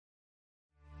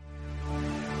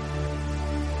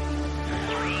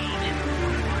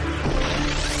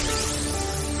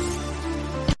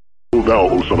Know thou,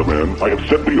 O son of man, I have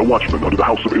set thee a watchman unto the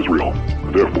house of Israel.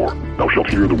 Therefore, thou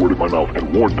shalt hear the word of my mouth,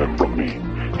 and warn them from me.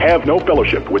 Have no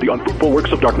fellowship with the unfruitful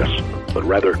works of darkness, but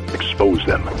rather expose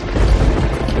them.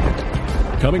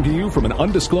 Coming to you from an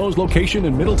undisclosed location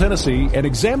in Middle Tennessee and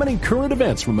examining current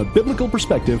events from a biblical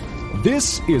perspective,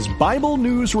 this is Bible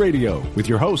News Radio with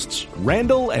your hosts,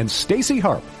 Randall and Stacy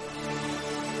Harp.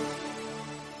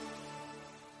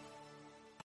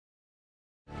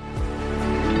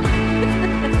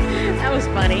 That was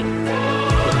funny. All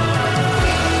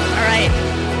right.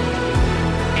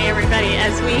 Hey, everybody,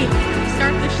 as we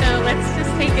start the show, let's just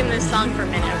take in this song for a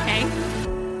minute, okay?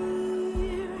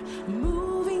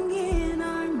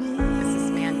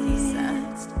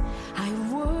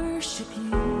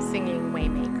 Singing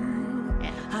Waymaker.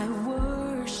 Yeah. I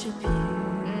worship you.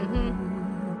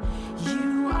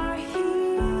 You are here,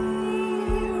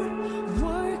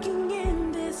 working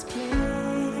in this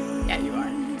place. Yeah, you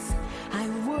are. I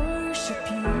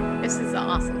worship you. This is an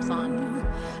awesome song.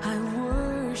 I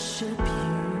worship you.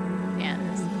 Yeah, it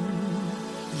is.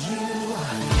 You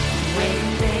are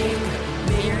Waymaker,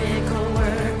 miracle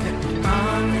worker,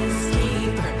 promise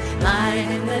keeper, light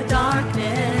in the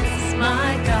darkness,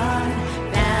 my God.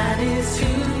 That is who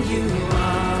you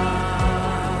are.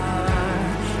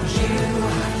 You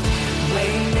are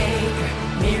Waymaker,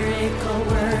 miracle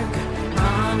worker,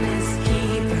 promise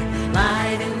keeper,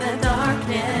 light in the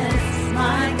darkness,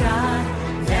 my God.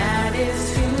 That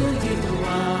is who you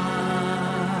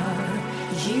are.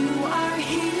 You are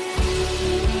here,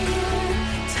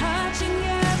 touching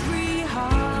every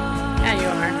heart. Yeah, you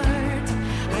are.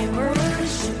 I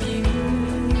worship you.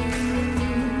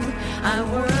 I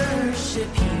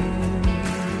worship you.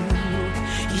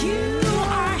 You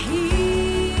are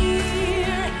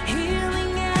here,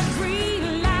 healing every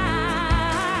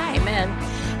life. Amen.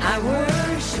 I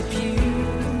worship you.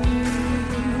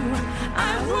 I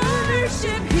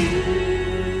worship you.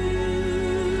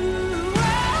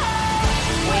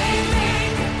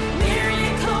 Waymaker,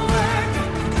 miracle worker,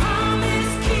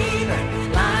 promise keeper,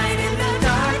 light in the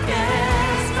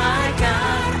darkness, my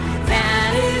God.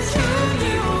 That is who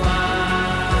you are.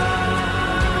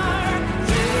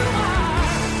 You are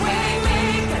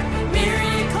Waymaker,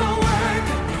 miracle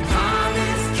worker,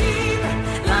 promise keeper,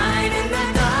 light in the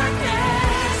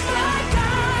darkness, my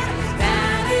God.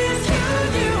 That is who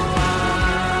you are.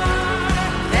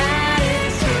 That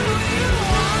is who you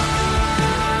are.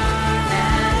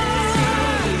 That is who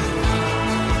you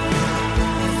are.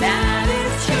 That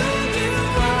is who you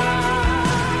are.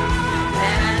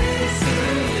 That is who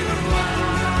you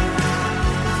are.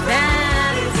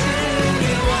 That is who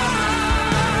you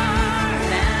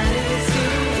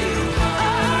are.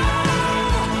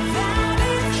 That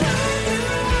is who you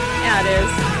are. Yeah, it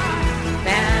is.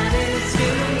 That is who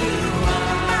you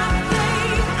are. By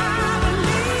faith, I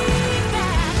believe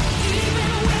that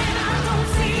even when I don't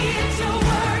see it, you're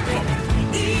working.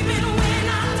 Even when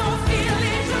I don't feel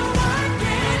it, you're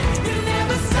working. You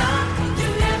never stop. You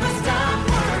never stop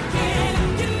working.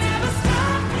 You never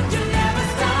stop. You never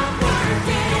stop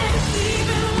working.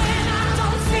 Even when I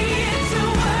don't see it,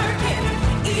 you're working.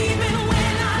 Even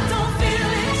when I don't feel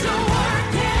it, you're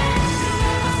working. You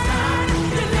never stop.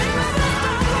 You never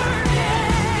stop working.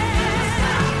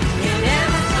 You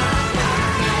never stop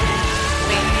working.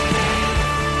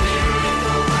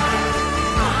 Miracle worker,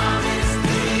 promise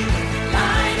keeper,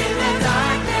 light in the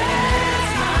darkness,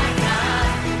 my God.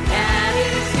 That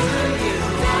is who you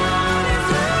are.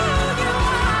 You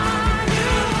are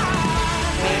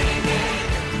Waymaker,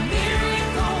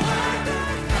 miracle worker,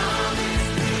 promise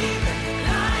keeper,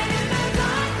 light in the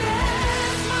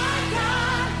darkness, my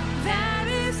God. That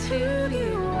is who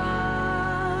you are.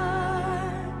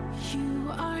 You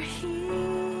are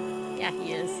here. Yeah, he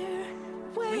is.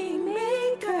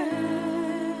 Waymaker,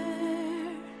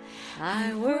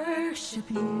 I worship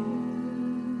you.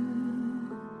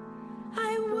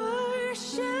 I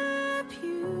worship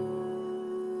you.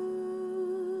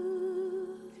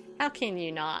 How can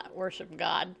you not worship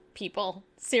God, people?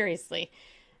 Seriously.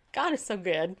 God is so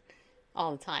good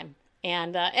all the time.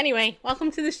 And anyway,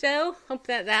 welcome to the show. Hope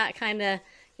that kind of,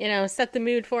 set the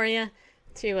mood for you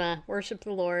to worship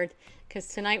the Lord. Because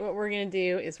tonight what we're going to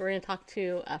do is we're going to talk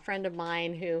to a friend of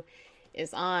mine who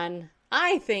is on,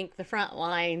 I think, the front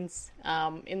lines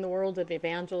in the world of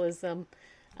evangelism.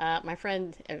 My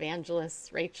friend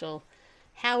Evangelist Rachel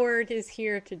Howard is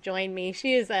here to join me.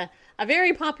 She is a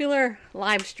very popular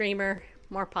live streamer,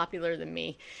 more popular than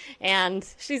me. And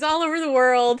she's all over the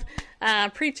world,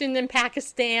 preaching in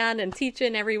Pakistan and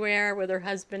teaching everywhere with her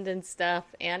husband and stuff.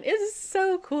 And it is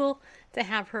so cool to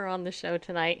have her on the show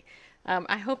tonight.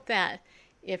 I hope that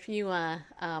if you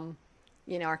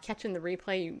are catching the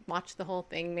replay, you watch the whole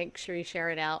thing, make sure you share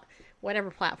it out,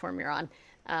 whatever platform you're on.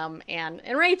 And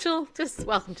Rachel, just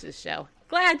welcome to the show.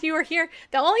 Glad you are here.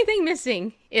 The only thing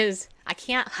missing is I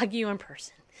can't hug you in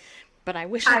person, but I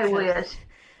wish I could.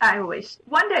 I wish.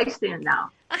 One day soon now.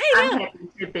 I know. I'm happy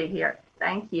to be here.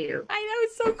 Thank you. I know,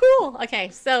 it's so cool. Okay,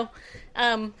 so,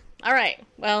 all right.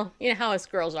 Well, you know how us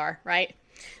girls are, right?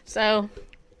 So,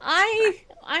 I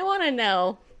want to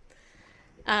know,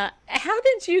 how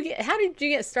did you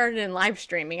get started in live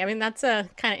streaming? I mean, that's a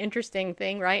kind of interesting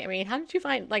thing, right? I mean, how did you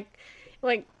find, like,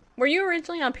 were you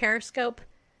originally on Periscope?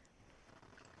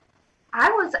 I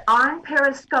was on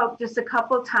Periscope just a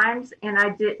couple times, and I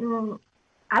didn't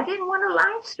want to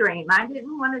live stream. I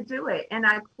didn't want to do it, and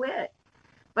I quit.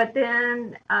 But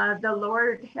then the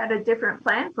Lord had a different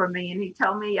plan for me, and He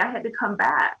told me I had to come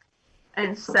back,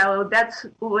 and so that's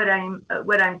what I'm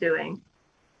doing.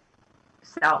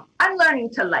 So I'm learning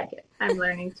to like it. I'm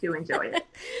learning to enjoy it.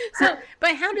 So,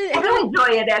 but I do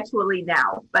enjoy it actually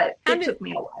now, but it took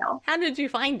me a while. How did you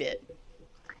find it?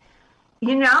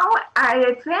 You know,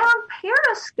 I found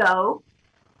Periscope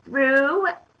through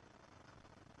a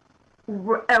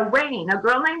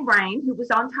girl named Rain, who was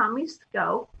on Tommy's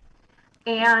Scope,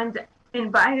 and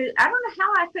invited. I don't know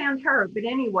how I found her, but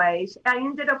anyways, I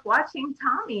ended up watching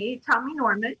Tommy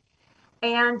Norman,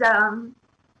 and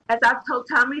as I've told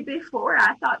Tommy before,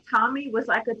 I thought Tommy was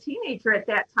like a teenager at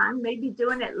that time, maybe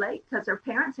doing it late because her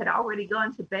parents had already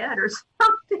gone to bed or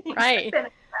something. Right. Then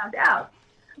I found out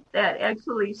that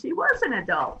actually she was an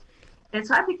adult, and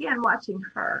so I began watching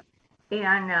her,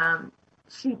 and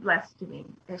she blessed me,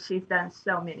 as she's done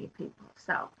so many people.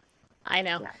 So I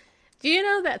know. Yeah. Do you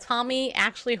know that Tommy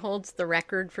actually holds the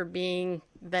record for being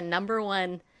the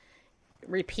 #1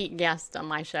 repeat guest on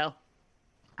my show?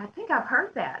 I think I've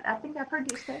heard that. I think I've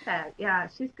heard you say that. Yeah,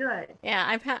 she's good. Yeah,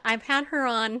 I've had her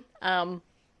on.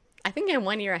 I think in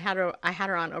 1 year I had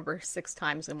her on over 6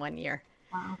 times in 1 year.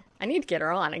 Wow. I need to get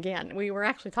her on again. We were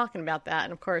actually talking about that,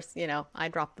 and of course, I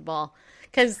dropped the ball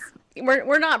because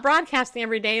we're not broadcasting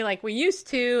every day like we used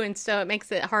to, and so it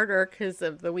makes it harder because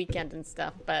of the weekend and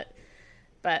stuff. But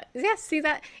yeah, see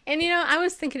that, and I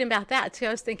was thinking about that too.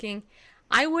 I was thinking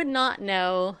I would not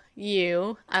know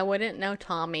you. I wouldn't know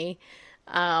Tommy.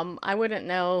 I wouldn't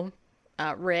know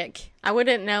Rick. I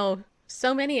wouldn't know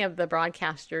so many of the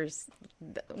broadcasters.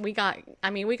 We got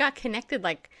connected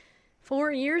like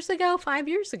 5 years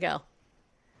ago.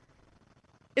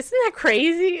 Isn't that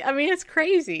crazy? I mean, it's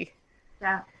crazy.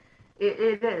 Yeah,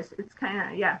 it is. It's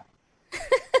kind of, yeah.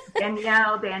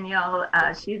 Danielle,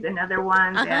 she's another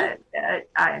one that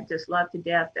I just love to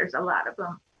death. There's a lot of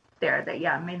them there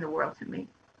that, mean the world to me.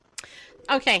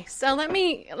 Okay, so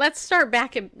let's start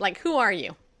back at, like, who are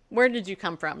you? Where did you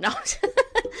come from? No,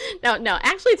 no.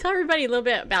 Actually, tell everybody a little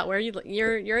bit about where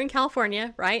you're in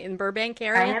California, right? In Burbank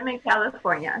area? I am in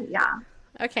California, yeah.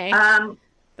 Okay.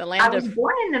 The land I was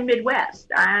born in the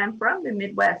Midwest. I'm from the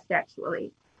Midwest,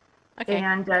 actually. Okay.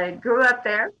 And grew up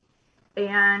there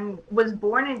and was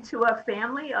born into a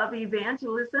family of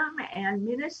evangelism and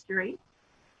ministry,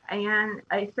 and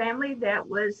a family that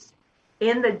was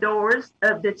in the doors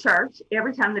of the church.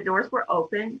 Every time the doors were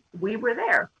open, we were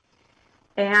there.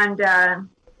 And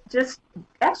just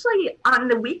actually on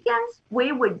the weekends,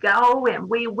 we would go and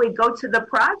we would go to the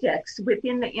projects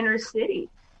within the inner city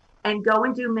and go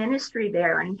and do ministry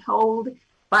there and hold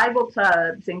Bible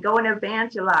clubs and go and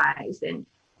evangelize. And,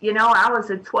 I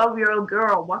was a 12-year-old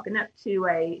girl walking up to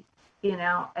a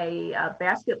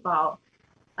basketball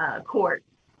court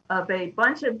of a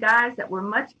bunch of guys that were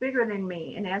much bigger than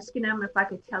me and asking them if I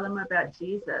could tell them about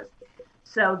Jesus.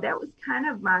 So that was kind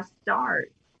of my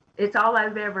start. It's all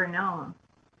I've ever known.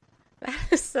 That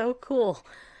is so cool.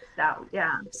 So,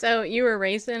 yeah. So you were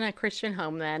raised in a Christian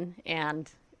home then,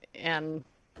 and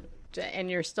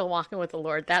you're still walking with the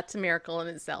Lord. That's a miracle in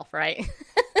itself, right?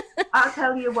 I'll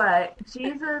tell you what,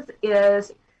 Jesus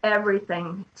is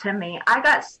everything to me. I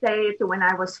got saved when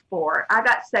I was 4. I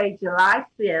got saved July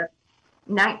 5th,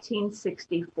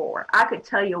 1964. I could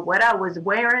tell you what I was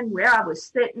wearing, where I was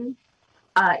sitting,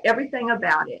 everything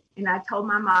about it. And I told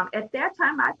my mom, at that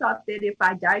time, I thought that if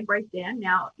I died right then,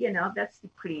 now, that's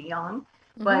pretty young,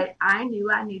 but I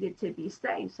knew I needed to be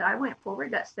saved. So I went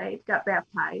forward, got saved, got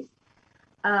baptized.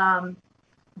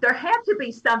 There had to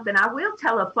be something. I will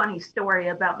tell a funny story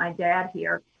about my dad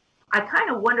here. I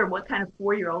kind of wonder what kind of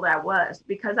 4-year-old I was,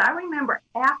 because I remember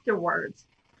afterwards,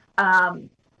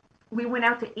 we went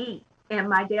out to eat, and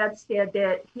my dad said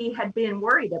that he had been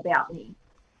worried about me.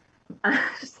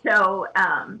 So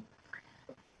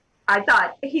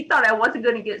he thought I wasn't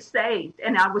going to get saved,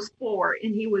 and I was 4,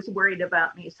 and he was worried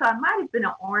about me. So I might have been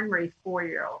an ornery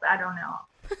 4-year-old. I don't know.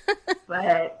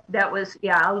 But that was,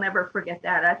 I'll never forget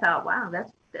that. I thought, wow,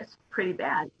 that's pretty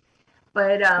bad.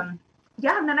 But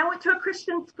and then I went to a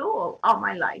Christian school all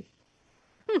my life.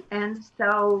 And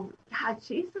so, God,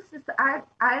 Jesus is,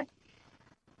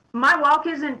 my walk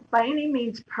isn't by any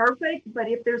means perfect, but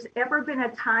if there's ever been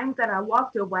a time that I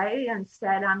walked away and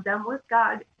said, I'm done with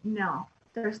God, no,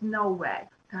 there's no way.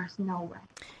 There's no way.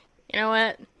 You know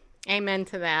what? Amen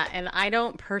to that. And I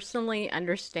don't personally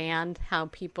understand how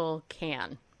people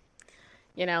can.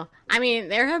 You know, I mean,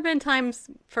 there have been times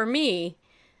for me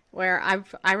where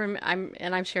I've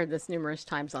shared this numerous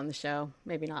times on the show,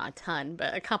 maybe not a ton,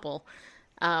 but a couple,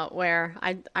 where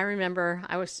I remember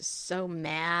I was just so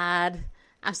mad.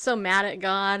 I was so mad at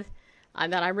God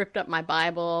that I ripped up my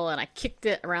Bible and I kicked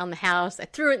it around the house. I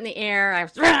threw it in the air. I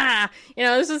was,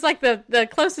 this was like the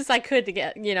closest I could to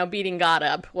get, beating God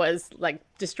up was like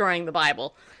destroying the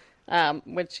Bible,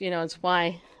 which, is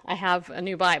why I have a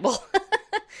new Bible.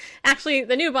 Actually,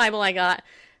 the new Bible I got,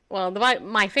 well,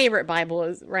 my favorite Bible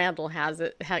is Randall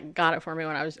got it for me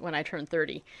when I turned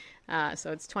 30.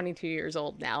 So it's 22 years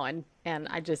old now, and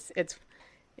I just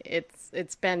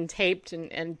it's been taped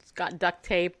and got duct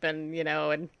tape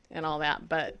and and all that,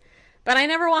 but I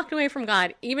never walked away from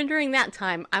God. Even during that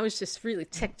time, I was just really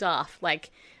ticked off.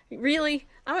 Like, really,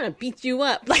 I'm gonna beat you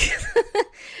up. Like,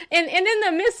 and in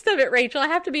the midst of it, Rachel, I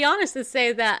have to be honest and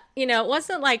say that it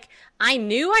wasn't like I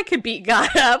knew I could beat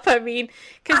God up. I mean,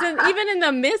 because even in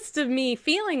the midst of me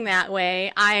feeling that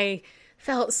way, I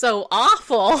felt so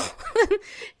awful.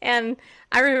 And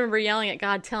I remember yelling at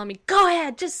God, telling me, "Go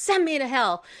ahead, just send me to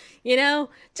hell,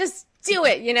 just do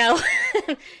it,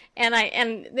 And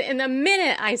in the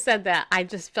minute I said that, I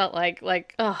just felt like,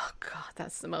 oh God,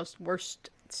 that's the worst,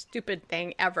 stupid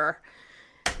thing ever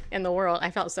in the world.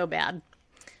 I felt so bad.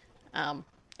 And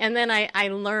then I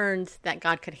learned that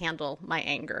God could handle my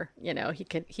anger.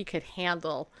 He could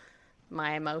handle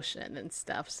my emotion and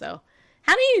stuff. So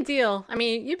how do you deal? I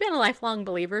mean, you've been a lifelong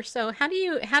believer, so how do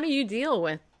you deal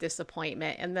with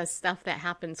disappointment and the stuff that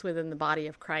happens within the body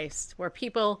of Christ, where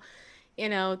people,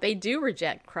 they do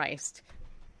reject Christ?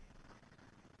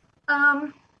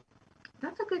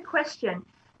 That's a good question.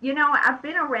 I've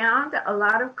been around a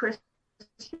lot of Christians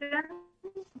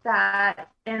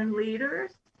and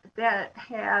leaders that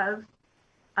have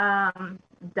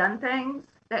done things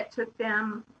that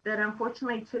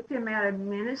unfortunately took them out of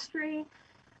ministry.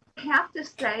 I have to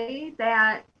say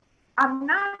that I'm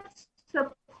not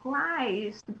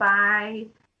surprised by.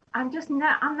 I'm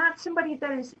not somebody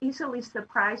that is easily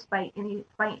surprised by any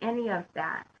of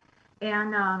that,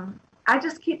 and I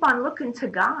just keep on looking to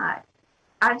God.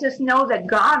 I just know that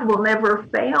God will never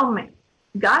fail me.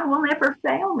 God will never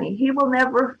fail me. He will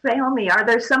never fail me. Are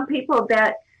there some people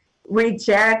that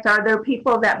reject? Are there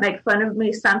people that make fun of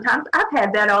me sometimes? I've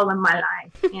had that all in my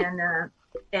life, and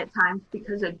at times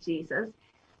because of Jesus.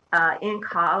 In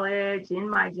college, in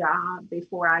my job,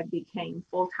 before I became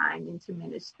full-time into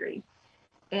ministry.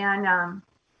 And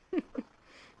it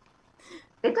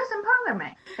doesn't bother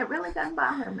me. It really doesn't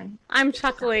bother me. I'm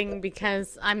chuckling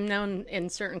because I'm known in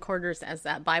certain quarters as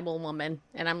that Bible woman,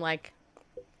 and I'm like,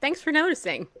 thanks for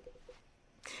noticing.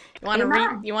 You want to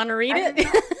read? You want to read it?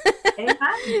 Amen.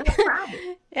 That's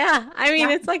right. Yeah, I mean,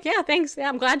 It's like, yeah, thanks. Yeah,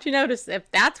 I'm glad you noticed.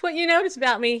 If that's what you noticed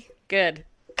about me, good.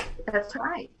 That's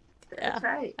right. That's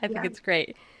right. I think it's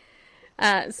great.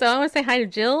 So I want to say hi to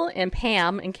Jill and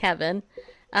Pam and Kevin.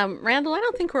 Randall, I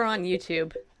don't think we're on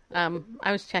YouTube.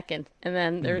 I was checking. And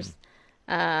then there's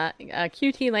a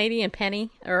QT Lady and Penny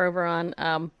are over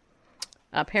on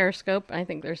Periscope. I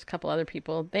think there's a couple other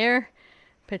people there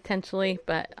potentially,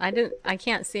 but I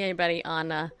can't see anybody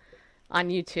on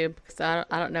YouTube, so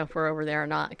I don't know if we're over there or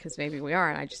not, because maybe we are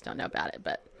and I just don't know about it.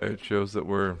 But it shows that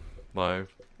we're live.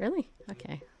 Really?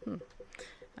 Okay.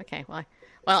 Okay.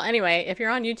 Well, anyway, if you're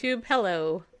on YouTube,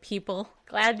 hello, people.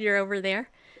 Glad you're over there.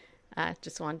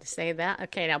 Just wanted to say that.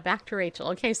 Okay, now back to Rachel.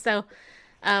 Okay, so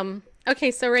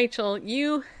Rachel,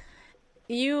 you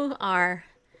are,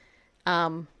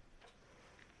 you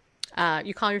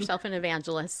call yourself an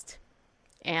evangelist,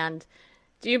 and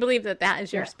do you believe that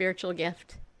is your spiritual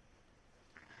gift?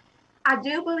 I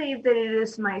do believe that it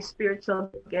is my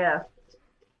spiritual gift,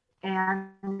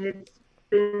 and it's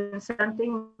been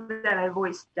something that I've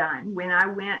always done. When I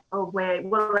went away,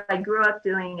 I grew up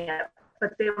doing it,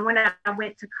 but then when I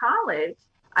went to college,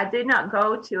 I did not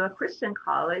go to a Christian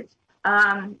college,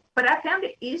 but I found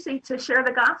it easy to share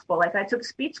the gospel. Like, I took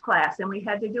speech class and we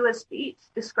had to do a speech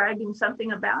describing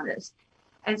something about us.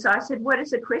 And so I said, what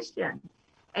is a Christian?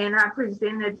 And I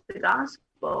presented the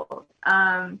gospel.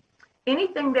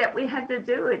 Anything that we had to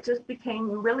do, it just became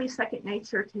really second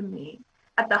nature to me.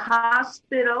 At the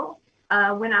hospital,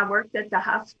 When I worked at the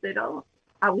hospital,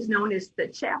 I was known as the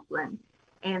chaplain,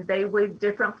 and they would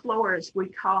different floors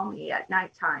would call me at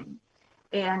nighttime,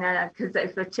 and because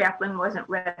if the chaplain wasn't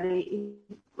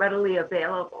readily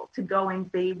available to go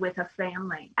and be with a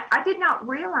family, I did not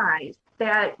realize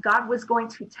that God was going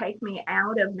to take me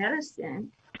out of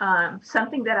medicine,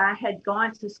 something that I had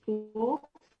gone to school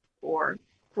for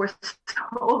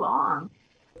so long,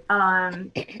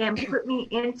 and put me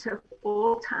into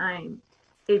full-time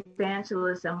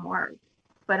evangelism work.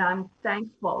 But I'm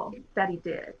thankful that he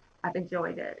did. I've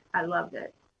enjoyed it. I loved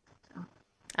it. So.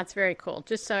 That's very cool.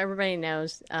 Just so everybody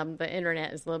knows, the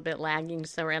internet is a little bit lagging,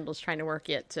 so Randall's trying to work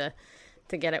it to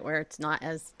get it where it's not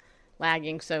as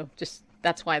lagging. So just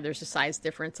that's why there's a size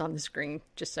difference on the screen.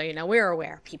 Just so you know, we're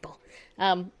aware, people.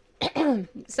 So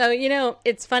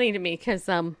it's funny to me because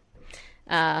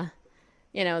the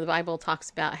Bible talks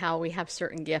about how we have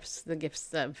certain gifts, the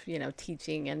gifts of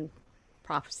teaching and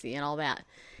prophecy and all that.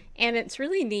 And it's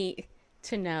really neat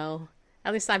to know,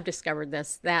 at least I've discovered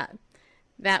this, that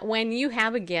when you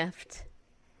have a gift,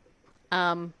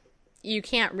 you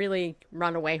can't really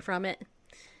run away from it,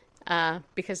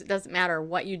 because it doesn't matter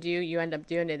what you do, you end up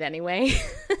doing it anyway.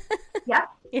 Yeah.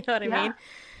 You know what I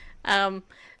mean?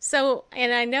 So,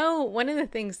 and I know one of the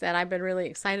things that I've been really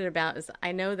excited about is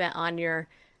I know that on your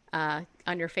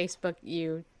Facebook,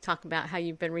 you talk about how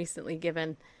you've been recently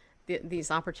given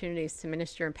these opportunities to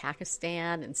minister in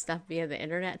Pakistan and stuff via the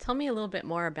internet. Tell me a little bit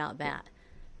more about that.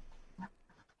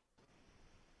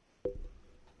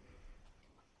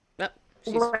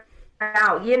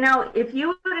 Wow. If you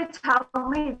would have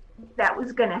told me that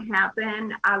was going to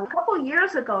happen a couple of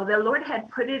years ago, the Lord had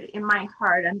put it in my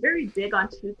heart. I'm very big on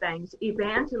two things: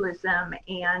 evangelism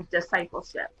and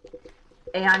discipleship.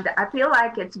 And I feel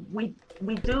like we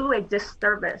do a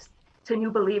disservice to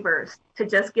new believers to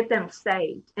just get them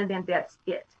saved and then that's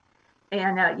it,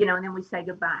 and and then we say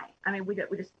goodbye. I mean, we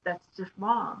just, that's just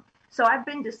wrong. So I've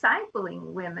been discipling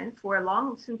women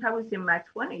since I was in my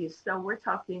 20s. So we're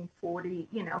talking 40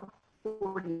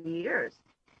 years.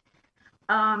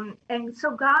 And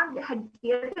so God had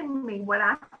given me what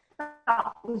I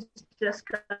thought was just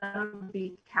going to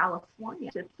be California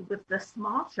with the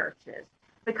small churches,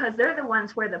 because they're the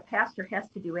ones where the pastor has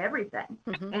to do everything,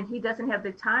 and he doesn't have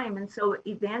the time. And so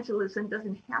evangelism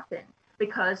doesn't happen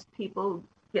because people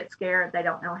get scared. They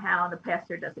don't know how. The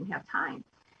pastor doesn't have time.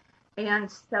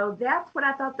 And so that's what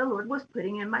I thought the Lord was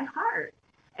putting in my heart.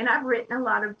 And I've written a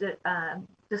lot of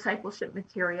discipleship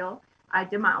material. I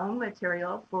did my own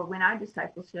material for when I did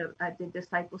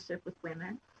discipleship with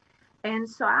women. And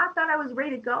so I thought I was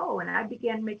ready to go. And I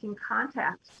began making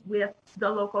contacts with the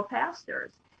local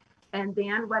pastors. And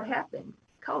then what happened?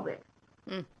 COVID.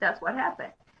 That's what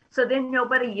happened. So then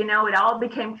nobody, it all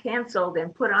became canceled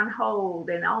and put on hold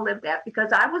and all of that,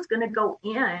 because I was going to go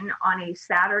in on a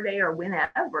Saturday or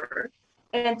whenever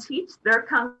and teach their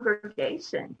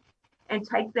congregation and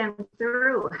take them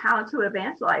through how to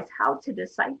evangelize, how to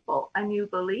disciple a new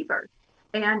believer.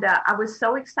 And I was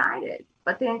so excited.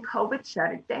 But then COVID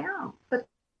shut it down. But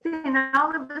then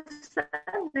all of a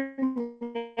sudden, the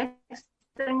next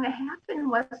thing that happened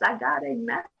was I got a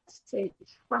message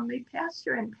from a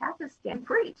pastor in Pakistan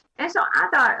preach. And so I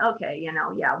thought, okay,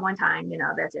 one time,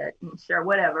 that's it. And sure,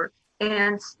 whatever.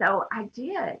 And so I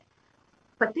did.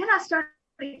 But then I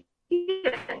started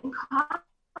getting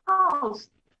calls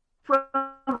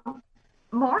from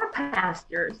more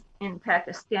pastors in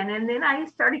Pakistan. And then I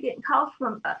started getting calls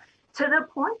from to the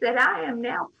point that I am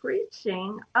now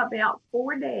preaching about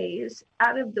 4 days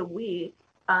out of the week,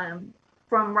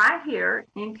 from right here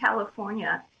in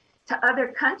California to other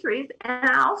countries. And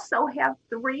I also have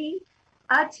 3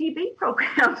 TV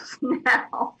programs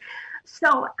now.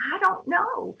 So I don't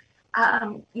know.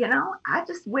 I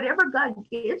just, whatever God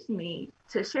gives me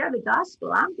to share the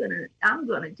gospel, I'm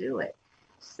gonna do it.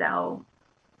 So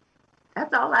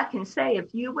that's all I can say.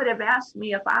 If you would have asked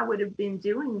me if I would have been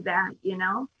doing that,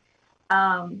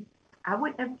 I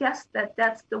wouldn't have guessed that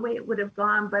that's the way it would have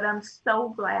gone, but I'm so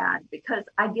glad because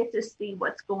I get to see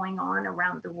what's going on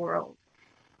around the world.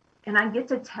 And I get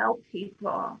to tell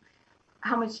people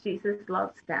how much Jesus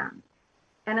loves them.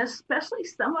 And especially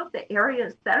some of the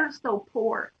areas that are so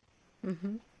poor.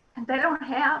 And they don't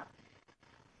have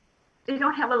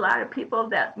a lot of people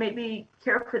that maybe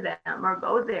care for them or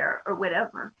go there or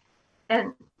whatever.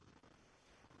 And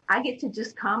I get to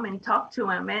just come and talk to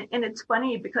them. And it's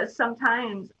funny because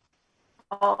sometimes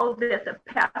all that the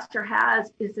pastor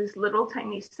has is this little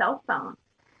tiny cell phone.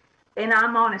 And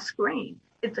I'm on a screen.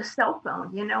 It's a cell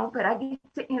phone, but I get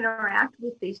to interact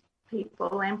with these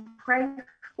people and pray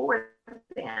for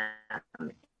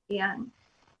them. And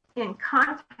be in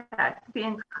contact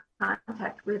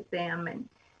with them,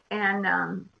 and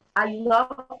I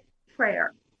love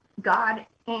prayer. God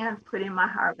and put in my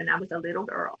heart when I was a little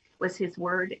girl was His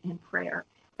Word and prayer,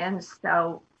 and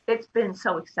so it's been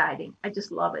so exciting. I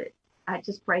just love it. I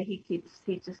just pray He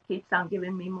just keeps on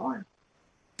giving me more.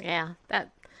 Yeah,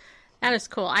 that is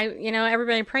cool.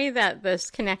 Everybody pray that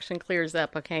this connection clears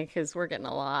up, okay? Because we're getting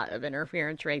a lot of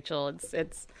interference, Rachel.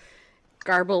 It's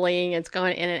garbling. It's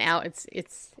going in and out.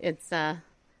 It's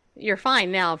you're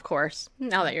fine now, of course.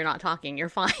 Now that you're not talking, you're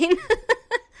fine.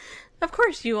 Of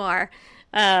course you are.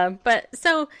 But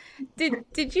so,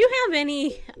 did you have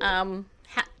any? I'm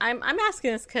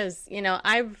asking this because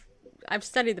I've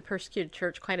studied the persecuted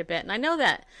church quite a bit, and I know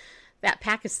that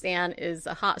Pakistan is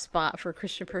a hot spot for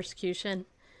Christian persecution.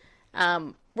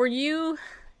 Were you?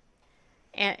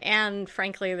 And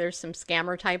frankly, there's some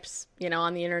scammer types,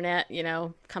 on the internet,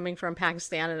 coming from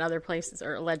Pakistan and other places,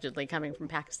 or allegedly coming from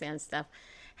Pakistan and stuff.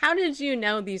 How did you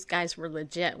know these guys were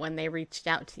legit when they reached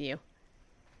out to you?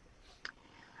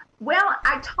 Well,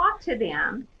 I talked to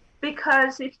them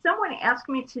because if someone asks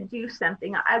me to do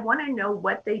something, I want to know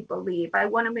what they believe. I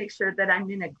want to make sure that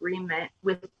I'm in agreement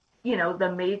with,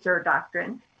 the major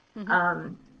doctrine.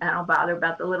 Mm-hmm. I don't bother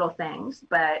about the little things,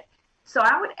 but so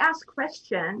I would ask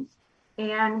questions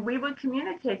and we would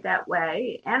communicate that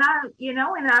way. And I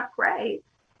pray,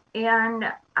 and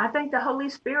I think the Holy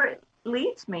Spirit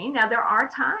leads me. Now, there are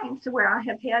times where I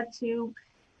have had to,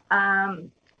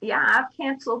 I've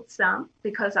canceled some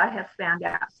because I have found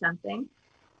out something.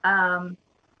 I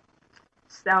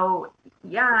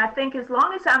think as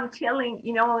long as I'm telling,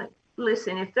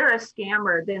 listen, if they're a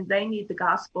scammer, then they need the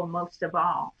gospel most of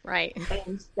all. Right.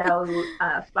 And so,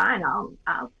 fine,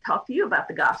 I'll talk to you about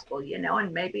the gospel,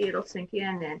 and maybe it'll sink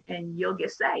in and you'll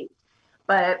get saved.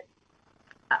 But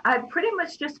I pretty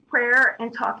much just prayer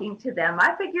and talking to them.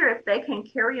 I figure if they can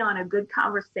carry on a good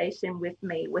conversation with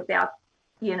me without,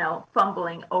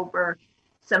 fumbling over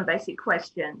some basic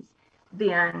questions,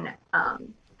 then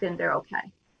they're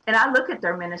okay. And I look at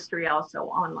their ministry also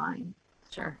online.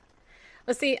 Sure.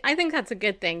 Well, see, I think that's a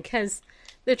good thing because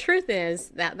the truth is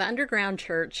that the underground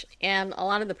church and a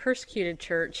lot of the persecuted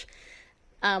church,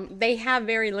 they have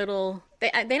very little, they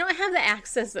don't have the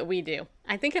access that we do.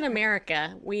 I think in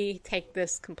America, we take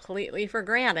this completely for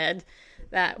granted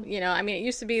that, it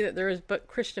used to be that there was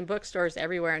Christian bookstores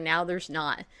everywhere, and now there's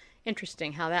not.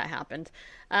 Interesting how that happened.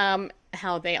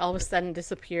 How they all of a sudden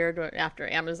disappeared after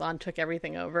Amazon took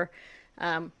everything over.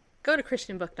 Go to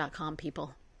christianbook.com,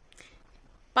 people.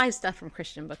 Buy stuff from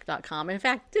christianbook.com. In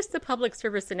fact, just a public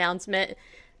service announcement.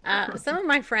 Some of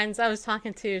my friends, I was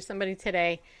talking to somebody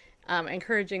today,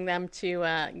 encouraging them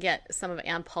to get some of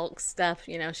Ann Polk's stuff.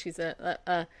 She's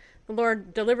the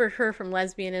Lord delivered her from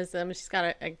lesbianism. She's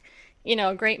got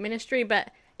a great ministry, but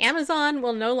Amazon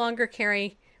will no longer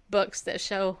carry books that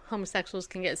show homosexuals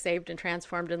can get saved and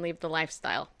transformed and leave the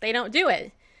lifestyle. They don't do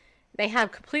it. They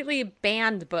have completely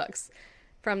banned books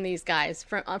from these guys,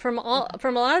 from a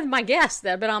lot of my guests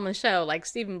that have been on the show, like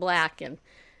Stephen Black and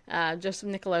Joseph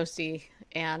Nicolosi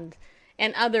and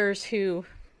others who,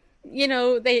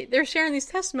 they're sharing these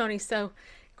testimonies. So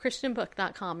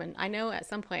christianbook.com, and I know at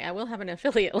some point I will have an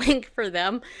affiliate link for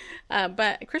them,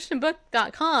 but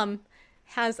christianbook.com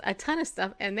has a ton of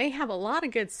stuff, and they have a lot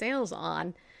of good sales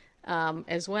on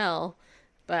as well.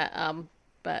 But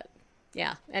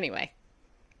yeah, anyway.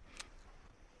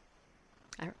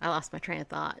 I lost my train of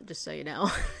thought, just so you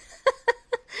know.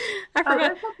 I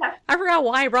forgot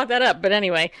why I brought that up, but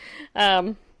anyway.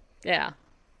 Yeah.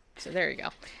 So there you go.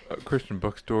 Christian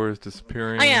bookstores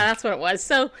disappearing. Oh, yeah, that's what it was.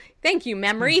 So thank you,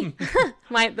 memory.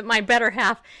 my better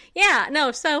half. Yeah,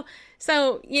 no, so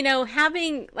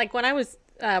having, like, when I was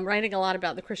writing a lot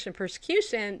about the Christian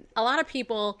persecution, a lot of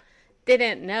people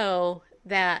didn't know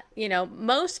that,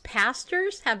 most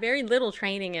pastors have very little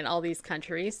training in all these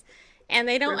countries, and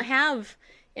they don't have,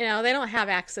 they don't have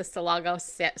access to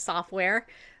Logos software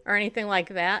or anything like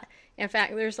that. In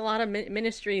fact, there's a lot of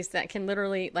ministries that can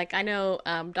literally, like, I know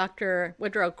Dr.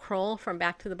 Woodrow Kroll from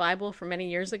Back to the Bible from many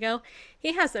years ago.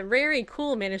 He has a very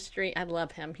cool ministry. I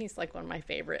love him. He's like one of my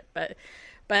favorite.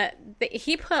 But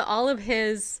he put all of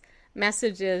his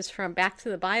messages from Back to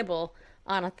the Bible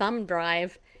on a thumb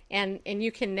drive, and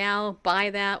you can now buy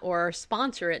that or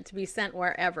sponsor it to be sent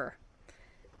wherever.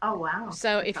 Oh, wow.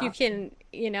 So if you can,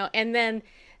 and then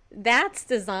that's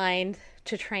designed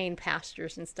to train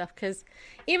pastors and stuff, because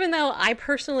even though I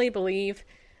personally believe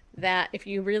that if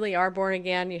you really are born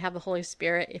again, you have the Holy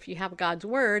Spirit, if you have God's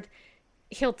Word,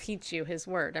 He'll teach you His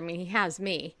Word. I mean, He has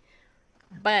me.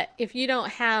 But if you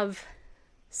don't have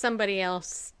somebody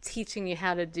else teaching you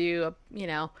how to do,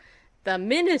 the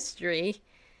ministry,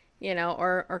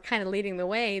 or kind of leading the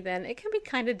way, then it can be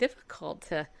kind of difficult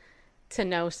to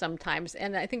know sometimes.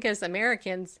 And I think as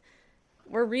Americans,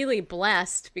 we're really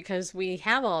blessed because we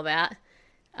have all that,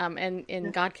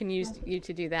 and God can use you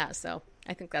to do that. So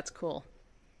I think that's cool.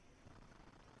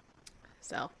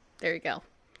 So there you go.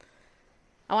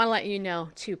 I want to let you know,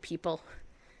 too, people,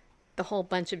 the whole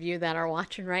bunch of you that are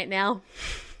watching right now.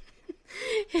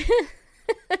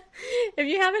 If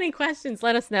you have any questions,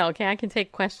 let us know, okay? I can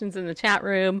take questions in the chat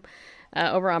room,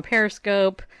 over on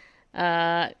Periscope,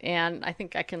 and I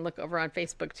think I can look over on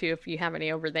Facebook, too, if you have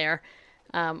any over there.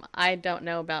 I don't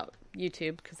know about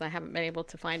YouTube because I haven't been able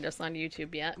to find us on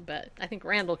YouTube yet, but I think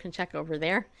Randall can check over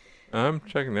there. I'm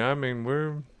checking that. I mean,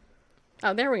 we're...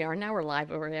 Oh, there we are. Now we're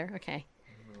live over there. Okay.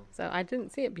 So I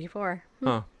didn't see it before.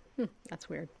 Huh. That's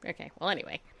weird. Okay. Well,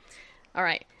 anyway. All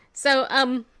right. So,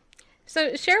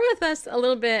 so share with us a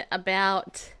little bit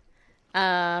about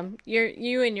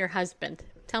you and your husband.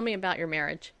 Tell me about your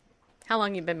marriage. How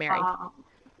long you've been married?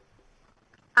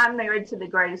 I'm married to the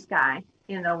greatest guy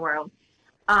in the world.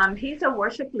 He's a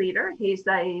worship leader. He's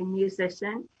a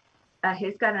musician.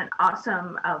 He's got an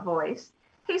awesome voice.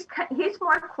 He's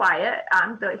more quiet.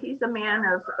 He's a man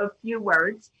of few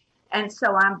words, and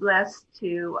so I'm blessed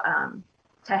to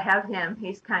have him.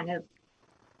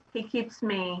 He keeps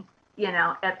me,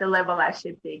 at the level I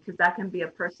should be, because I can be a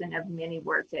person of many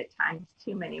words at times,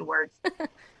 too many words.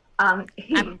 I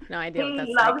have no idea what that's like.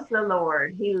 He loves the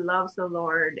Lord. He loves the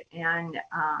Lord, and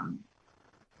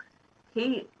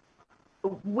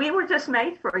we were just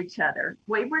made for each other.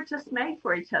 We were just made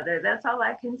for each other. That's all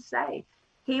I can say.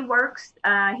 He works.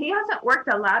 He hasn't worked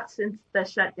a lot since the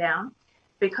shutdown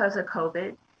because of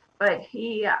COVID, but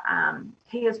he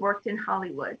has worked in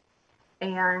Hollywood,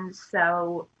 and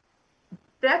so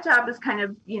that job is kind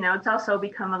of, it's also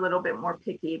become a little bit more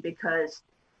picky because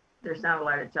there's not a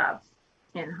lot of jobs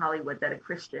in Hollywood that a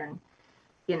Christian,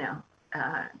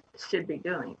 should be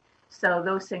doing. So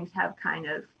those things have kind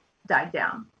of died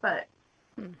down, but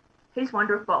he's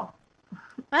wonderful.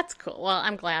 That's cool. Well,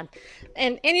 I'm glad.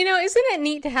 And isn't it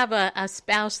neat to have a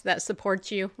spouse that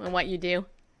supports you in what you do?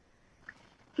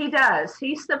 He does.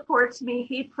 He supports me.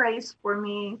 He prays for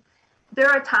me. There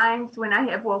are times when I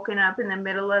have woken up in the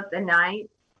middle of the night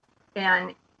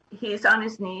and he's on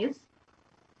his knees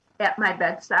at my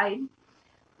bedside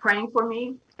praying for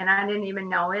me, and I didn't even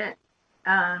know it.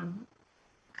 And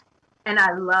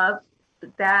I love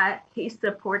that he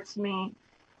supports me.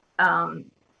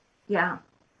 Yeah,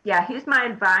 he's my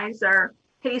advisor.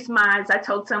 As I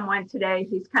told someone today,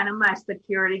 he's kind of my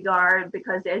security guard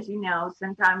because, as you know,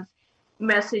 sometimes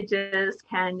messages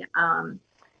can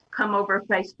come over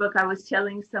Facebook. I was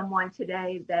telling someone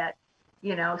today that,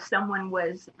 someone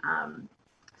was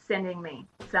sending me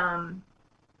some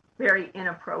very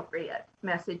inappropriate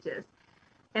messages.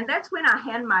 And that's when I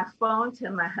hand my phone to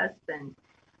my husband,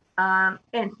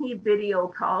 and he video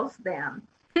calls them.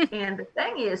 And the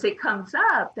thing is, it comes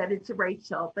up that it's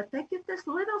Rachel, but they get this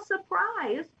little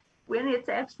surprise when it's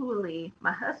actually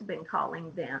my husband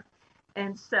calling them.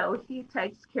 And so he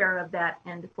takes care of that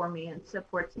end for me and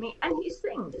supports me. And he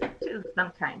sings too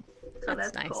sometimes. So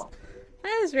that's nice. Cool.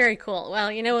 That is very cool.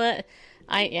 Well, you know what?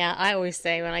 I always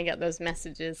say when I get those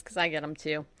messages, because I get them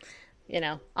too,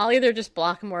 I'll either just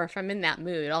block them, or if I'm in that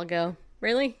mood, I'll go,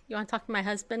 really? You want to talk to my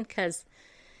husband? Because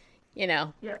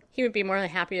yep. He would be more than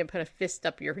happy to put a fist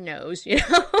up your nose,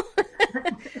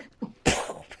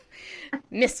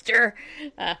 Mister.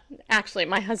 Actually,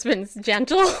 my husband's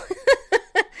gentle.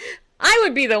 I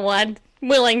would be the one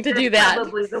willing to do that.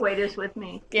 Probably the way it is with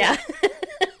me. Yeah.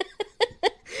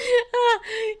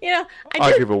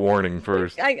 I'll give a warning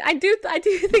first. I do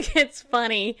think it's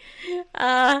funny.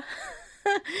 Yeah,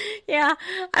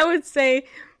 I would say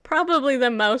probably the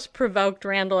most provoked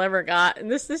Randall ever got. And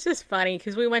this is just funny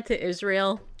because we went to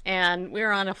Israel and we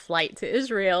were on a flight to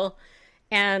Israel,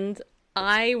 and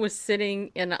I was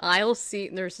sitting in an aisle seat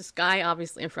and there's this guy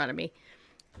obviously in front of me,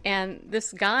 and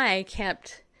this guy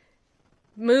kept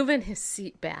moving his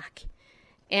seat back.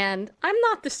 And I'm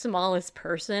not the smallest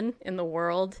person in the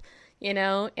world,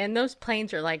 and those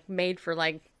planes are like made for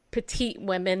like petite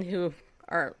women who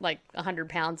are like 100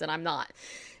 pounds and I'm not.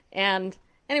 And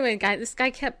anyway, this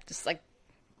guy kept just like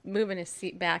moving his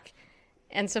seat back.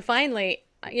 And so finally,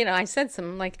 I said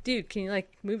something like, dude, can you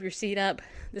like move your seat up?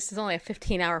 This is only a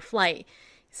 15-hour flight.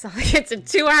 It's not like it's a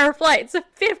 2-hour flight. It's a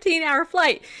 15-hour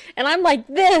flight. And I'm like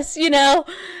this,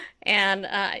 And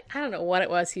I don't know what it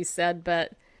was he said,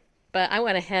 but I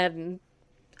went ahead and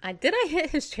did I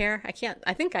hit his chair?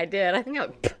 I think I did. I think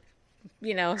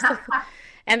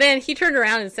and then he turned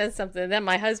around and said something. And then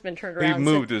my husband turned around. He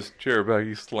moved his chair back.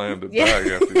 He slammed it back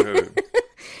after he hit it.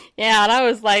 Yeah, and I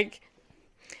was like,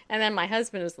 And then my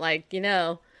husband was like,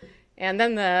 and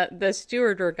then the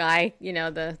steward or guy,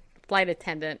 the flight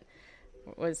attendant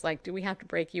was like, do we have to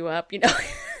break you up?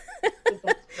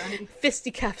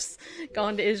 Fisticuffs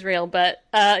going to Israel. But,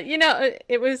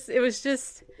 it was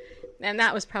just, and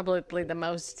that was probably the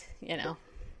most,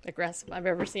 aggressive I've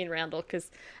ever seen Randall.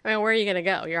 Because, where are you going to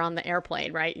go? You're on the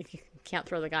airplane, right? You can't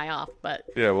throw the guy off. But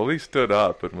yeah, well, he stood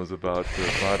up and was about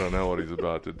to, I don't know what he's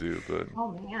about to do, but.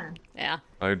 Oh, man. Yeah.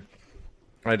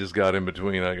 I just got in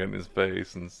between, I got in his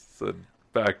face and said,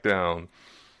 back down.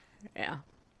 Yeah.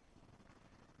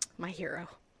 My hero.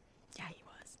 Yeah, he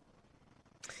was.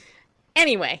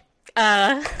 Anyway,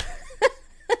 tell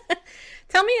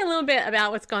me a little bit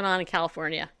about what's going on in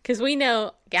California. Because we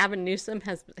know Gavin Newsom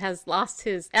has lost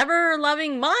his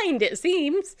ever-loving mind, it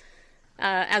seems.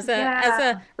 As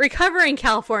a recovering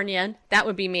Californian, that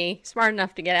would be me, smart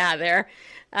enough to get out of there.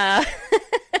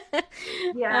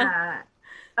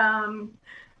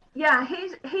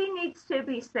 He needs to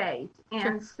be saved,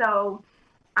 and so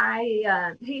he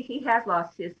has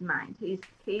lost his mind. He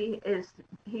is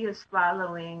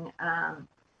following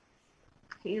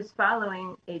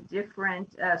a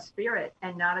different spirit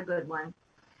and not a good one.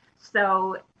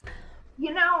 So,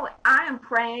 I am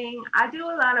praying. I do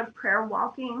a lot of prayer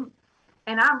walking,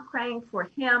 and I'm praying for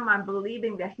him. I'm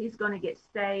believing that he's going to get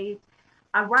saved.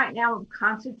 Right now, I'm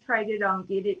concentrated on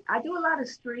I do a lot of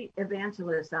street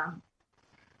evangelism.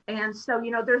 And so,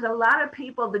 there's a lot of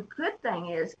people. The good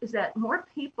thing is that more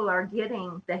people are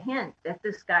getting the hint that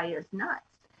this guy is nuts.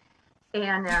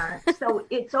 And so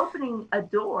it's opening a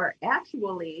door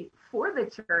actually for the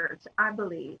church, I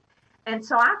believe. And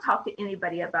so I talk to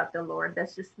anybody about the Lord.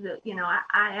 That's just, I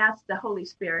ask the Holy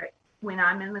Spirit when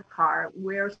I'm in the car,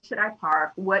 where should I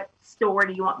park? What store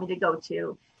do you want me to go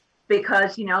to?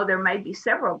 Because, there may be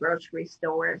several grocery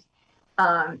stores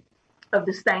of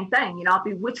the same thing. I'll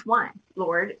be, which one,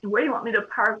 Lord? Where do you want me to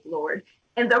park, Lord?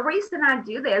 And the reason I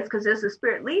do that is because as the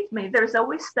Spirit leads me, there's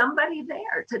always somebody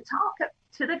there to talk about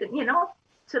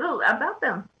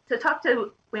them, to talk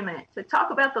to women, to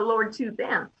talk about the Lord to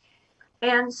them.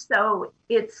 And so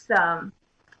it's, I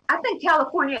think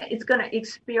California is going to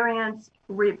experience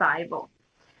revival.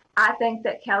 I think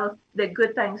that that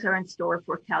good things are in store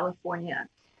for California.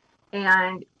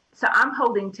 And so I'm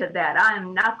holding to that. I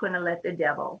am not going to let the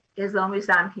devil, as long as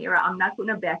I'm here, I'm not going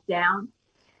to back down,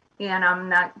 and I'm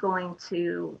not going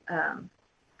to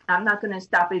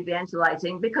stop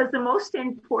evangelizing, because the most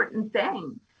important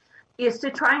thing is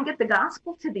to try and get the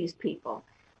gospel to these people.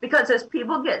 Because as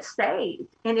people get saved,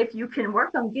 and if you can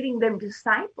work on getting them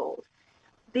discipled,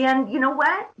 then you know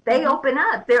what? They open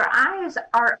up. Their eyes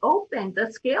are open. The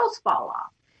scales fall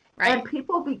off. Right. And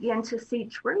people begin to see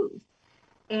truth.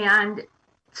 And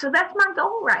so that's my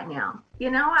goal right now.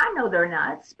 I know they're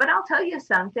nuts, but I'll tell you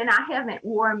something. I haven't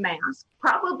worn a mask.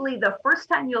 Probably the first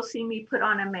time you'll see me put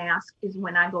on a mask is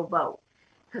when I go vote,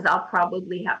 because I'll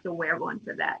probably have to wear one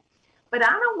for that. But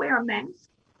I don't wear a mask,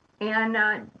 and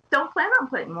don't plan on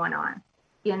putting one on,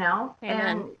 Amen.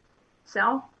 And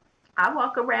so I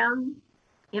walk around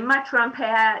in my Trump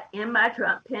hat, in my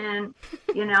Trump pin,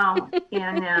 and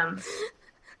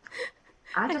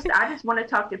I just want to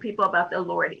talk to people about the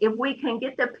Lord. If we can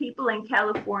get the people in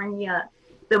California,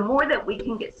 the more that we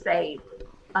can get saved,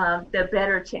 the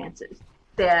better chances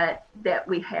that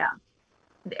we have.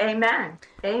 Amen.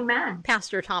 Amen.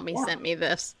 Pastor Tommy sent me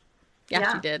this.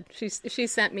 Yeah, she did. She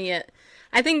sent me it.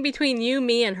 I think between you,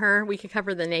 me, and her, we could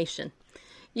cover the nation.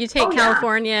 You take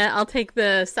California, I'll take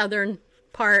the southern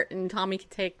part, and Tommy can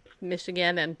take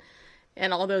Michigan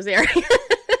and all those areas.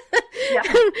 Yeah.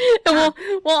 And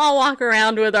we'll all walk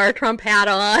around with our Trump hat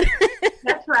on.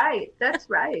 That's right. That's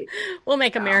right. We'll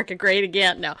make America great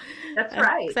again. No. That's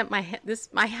right. Except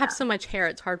I have so much hair,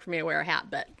 it's hard for me to wear a hat,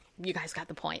 but you guys got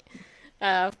the point.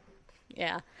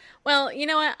 Yeah. Well, you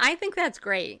know what? I think that's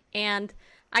great. And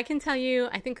I can tell you,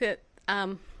 I think that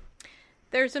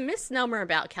there's a misnomer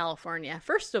about California.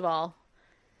 First of all,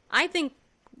 I think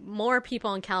more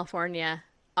people in California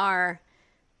are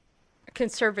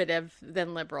conservative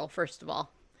than liberal, first of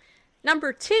all.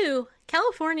 Number two,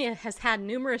 California has had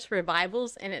numerous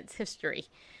revivals in its history.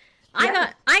 I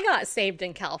got saved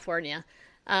in California.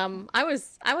 I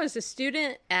was a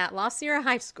student at La Sierra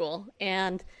High School,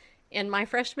 and in my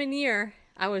freshman year,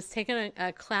 I was taking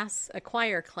a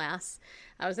choir class.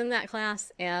 I was in that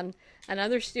class, and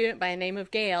another student by the name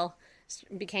of Gail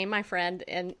became my friend,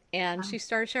 and she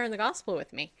started sharing the gospel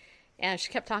with me. And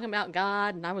she kept talking about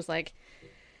God, and I was like,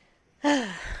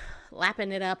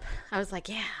 lapping it up. I was like,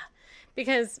 yeah.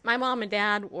 Because my mom and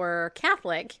dad were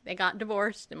Catholic. They got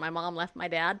divorced, and my mom left my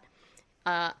dad.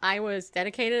 I was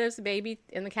dedicated as a baby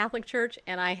in the Catholic Church,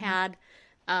 and I had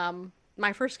my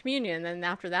my first communion. And then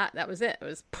after that, that was it. It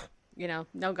was,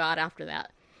 no God after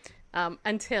that.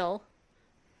 Until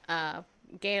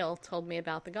Gail told me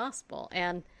about the gospel.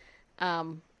 And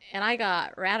I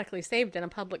got radically saved in a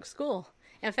public school.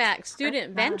 In fact,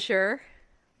 Student Venture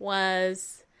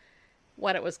was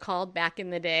what it was called back in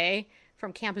the day,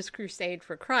 from Campus Crusade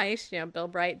for Christ, Bill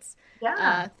Bright's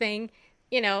thing.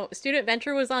 Student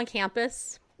Venture was on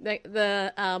campus.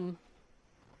 And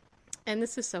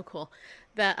this is so cool.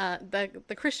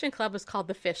 The Christian club was called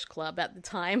the Fish Club at the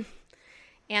time.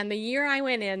 And the year I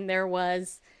went in, there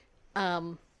was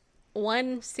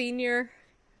one senior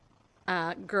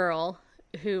girl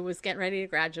who was getting ready to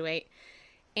graduate,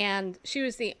 and she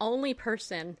was the only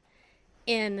person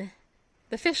in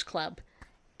the Fish Club,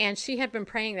 and she had been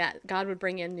praying that God would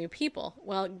bring in new people.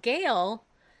 Well, Gail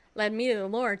led me to the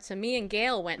Lord, so me and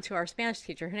Gail went to our Spanish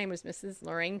teacher. Her name was Mrs.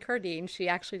 Lorraine Cardine. She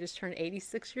actually just turned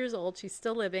 86 years old. She's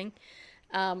still living.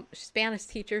 Spanish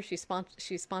teacher. She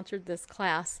sponsored this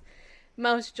class.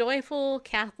 Most joyful,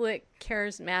 Catholic,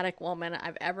 charismatic woman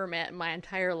I've ever met in my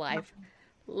entire life.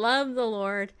 Love the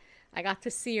Lord. I got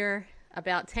to see her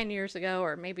about 10 years ago,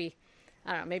 or maybe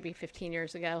 15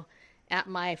 years ago, at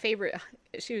my favorite,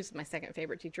 she was my second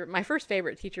favorite teacher, my first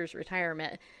favorite teacher's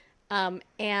retirement.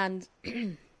 And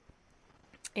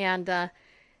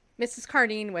Mrs.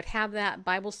 Cardine would have that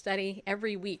Bible study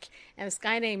every week. And this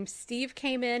guy named Steve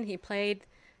came in. He played,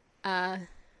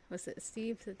 was it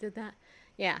Steve that did that?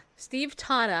 Yeah. Steve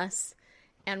taught us,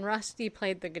 and Rusty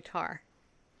played the guitar.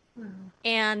 Mm-hmm.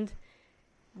 And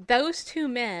those two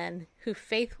men who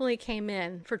faithfully came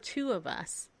in for two of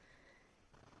us,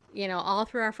 all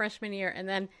through our freshman year. And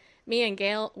then me and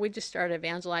Gail, we just started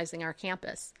evangelizing our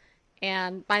campus.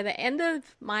 And by the end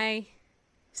of my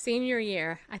senior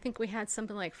year, I think we had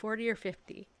something like 40 or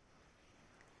 50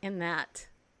 in that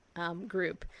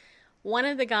group. One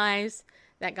of the guys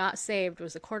that got saved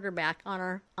was a quarterback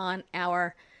on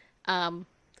our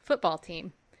football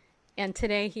team. And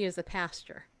today he is a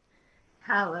pastor.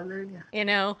 Hallelujah. And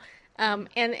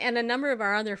a number of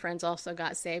our other friends also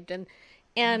got saved. And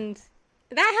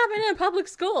that happened in a public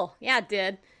school. Yeah, it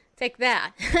did. Take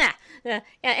that.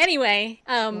 Anyway,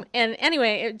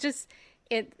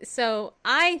 so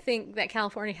I think that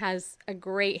California has a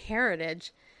great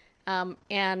heritage.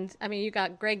 And I mean, you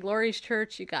got Greg Laurie's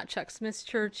church, you got Chuck Smith's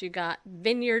church, you got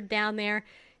Vineyard down there.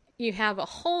 You have a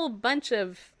whole bunch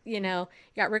of, you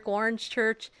got Rick Warren's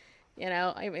church,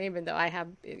 even though I have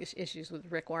issues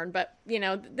with Rick Warren, but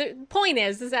the point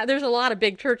is that there's a lot of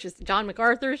big churches. John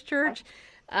MacArthur's church,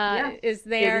 is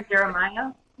there. David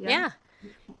Jeremiah. Yeah.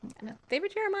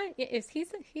 David Jeremiah,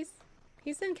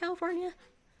 he's in California?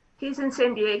 He's in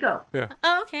San Diego. Yeah.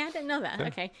 Oh, okay. I didn't know that. Yeah.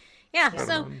 Okay. Yeah.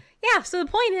 So the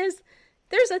point is,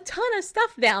 there's a ton of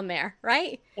stuff down there,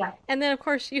 right? Yeah. And then, of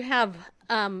course, you have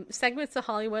segments of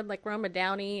Hollywood like Roma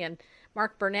Downey and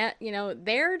Mark Burnett.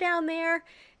 They're down there.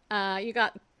 You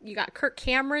got Kirk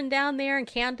Cameron down there, and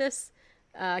Candace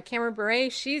Cameron Bure.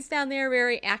 She's down there,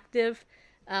 very active.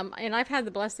 And I've had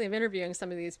the blessing of interviewing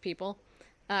some of these people.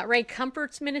 Ray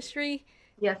Comfort's ministry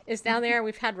is down there.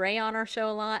 We've had Ray on our show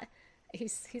a lot.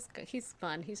 He's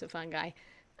fun. He's a fun guy.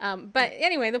 But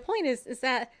anyway, the point is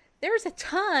that there's a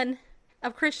ton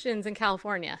of Christians in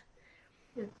California.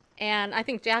 Yes. And I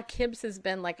think Jack Hibbs has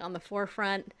been like on the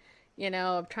forefront,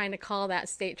 of trying to call that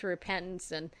state to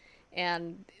repentance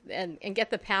and get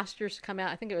the pastors to come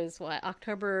out. I think it was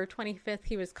October 25th.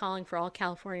 He was calling for all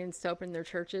Californians to open their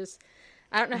churches.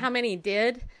 I don't know how many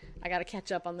did. I got to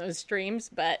catch up on those streams,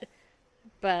 but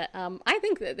I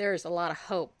think that there's a lot of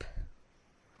hope.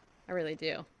 I really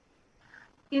do.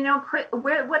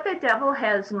 What the devil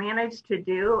has managed to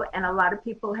do, and a lot of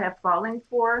people have fallen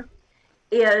for,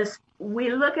 is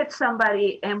we look at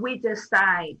somebody and we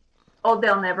decide, oh,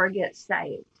 they'll never get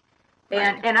saved.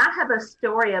 Right. And I have a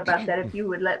story about that, if you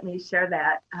would let me share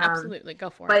that. Absolutely, go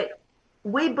for it. But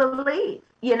we believe,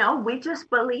 we just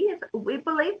believe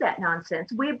that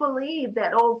nonsense. We believe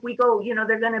that, if we go,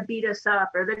 they're going to beat us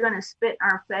up, or they're going to spit in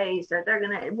our face, or they're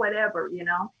going to whatever,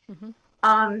 Mm-hmm.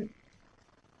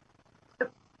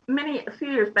 A few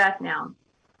years back now,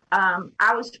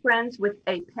 I was friends with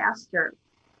a pastor,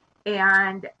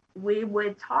 and we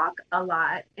would talk a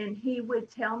lot, and he would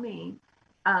tell me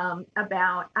I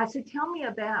said, tell me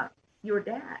about your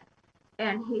dad.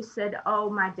 And he said, oh,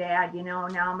 my dad, no,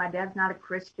 my dad's not a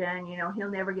Christian,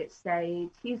 he'll never get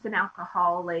saved. He's an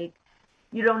alcoholic.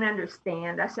 You don't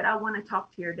understand. I said, I want to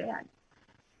talk to your dad.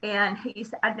 And he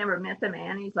said, I'd never met the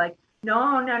man. He's like, no,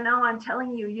 I'm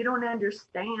telling you, you don't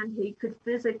understand. He could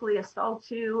physically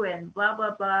assault you and blah,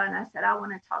 blah, blah. And I said, I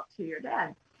want to talk to your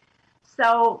dad.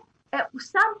 So at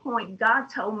some point, God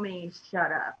told me,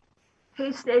 shut up.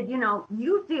 He said,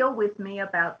 you deal with me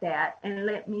about that and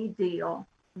let me deal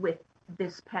with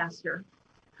this pastor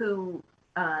who,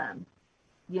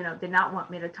 did not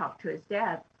want me to talk to his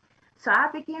dad. So I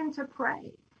began to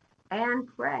pray and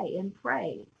pray and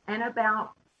pray. And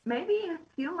about maybe a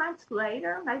few months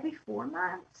later, maybe 4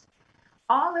 months,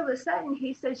 all of a sudden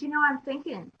he says, I'm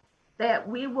thinking that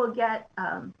we will get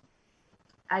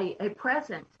a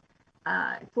present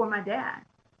for my dad.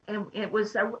 And it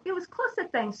was close to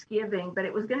Thanksgiving, but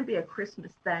it was going to be a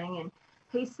Christmas thing. And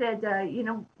he said,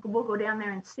 we'll go down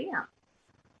there and see him.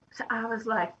 So I was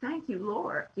like, thank you,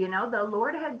 Lord. The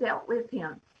Lord had dealt with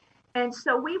him. And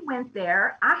so we went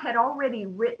there. I had already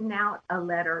written out a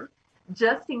letter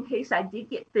just in case I did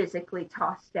get physically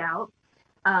tossed out.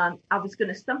 I was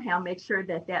going to somehow make sure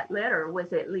that letter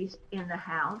was at least in the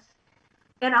house.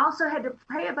 And I also had to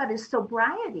pray about his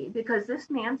sobriety because this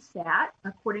man sat,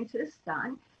 according to his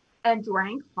son, and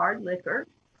drank hard liquor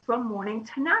from morning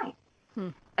to night.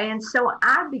 And so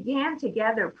I began to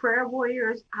gather prayer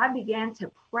warriors. I began to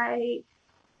pray.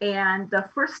 And the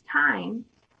first time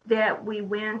that we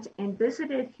went and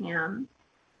visited him,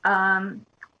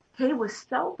 he was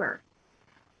sober.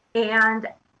 And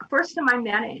first time I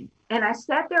met him, and I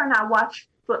sat there and I watched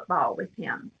football with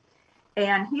him.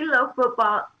 And he loved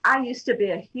football. I used to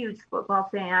be a huge football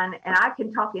fan, and I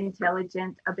can talk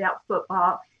intelligent about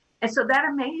football. And so that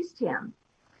amazed him.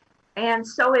 And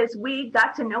so as we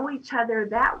got to know each other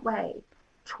that way,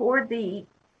 toward the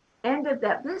end of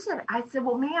that visit, I said,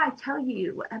 well, may I tell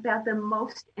you about the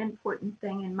most important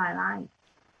thing in my life?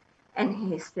 And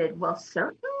he said, well,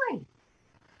 certainly.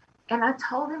 And I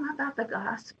told him about the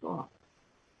gospel.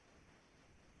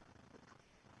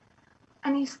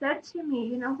 And he said to me,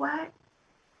 you know what?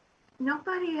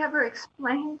 Nobody ever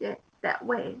explained it that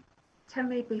way to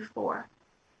me before.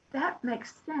 That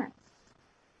makes sense.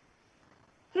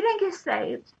 He didn't get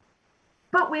saved,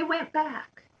 but we went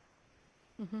back.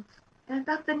 Mm-hmm. And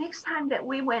about the next time that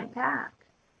we went back,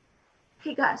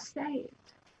 he got saved.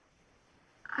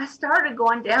 I started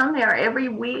going down there every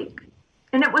week.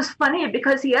 And it was funny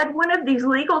because he had one of these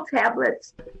legal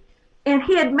tablets. And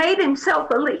he had made himself,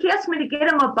 he asked me to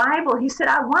get him a Bible. He said,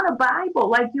 I want a Bible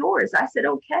like yours. I said,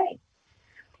 okay.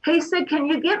 He said, can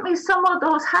you get me some of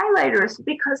those highlighters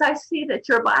because I see that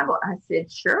your Bible. I said,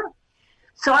 sure.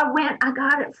 So I went, I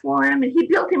got it for him, and he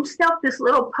built himself this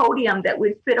little podium that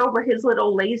would fit over his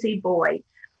little lazy boy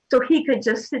so he could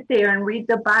just sit there and read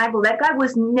the Bible. That guy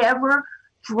was never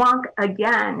drunk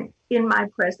again in my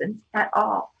presence at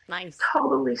all. Nice.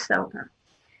 Totally sober.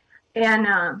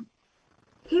 And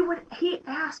he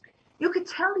asked, you could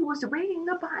tell he was reading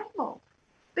the Bible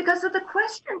because of the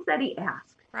questions that he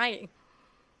asked. Right.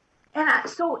 And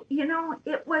so,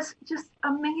 it was just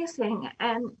amazing.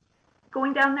 And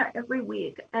going down there every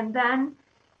week. And then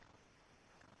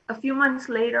a few months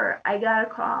later, I got a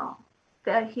call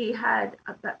that he had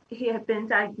been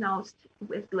diagnosed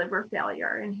with liver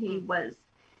failure, and he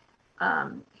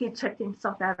had checked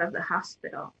himself out of the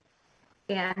hospital,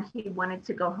 and he wanted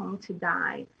to go home to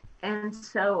die. And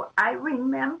so I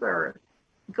remember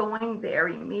going there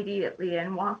immediately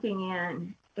and walking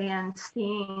in and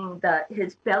seeing that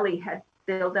his belly had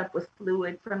filled up with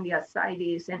fluid from the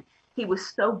ascites, and he was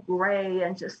so gray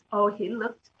and just, he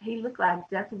looked like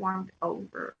death warmed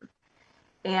over.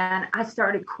 And I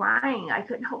started crying. I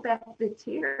couldn't hold back the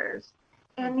tears.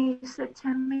 And he said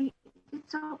to me,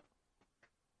 it's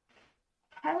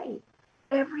okay.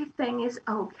 Everything is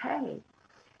okay.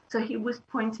 So he was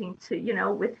pointing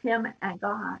to, with him and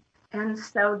God. And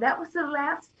so that was the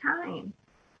last time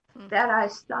that I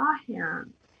saw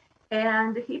him.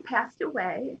 And he passed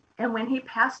away. And when he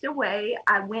passed away,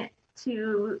 I went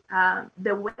to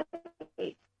the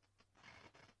wake,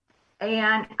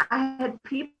 and I had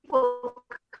people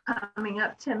coming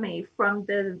up to me from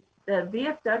the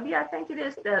VFW, I think it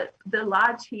is, the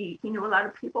lodge he knew a lot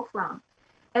of people from,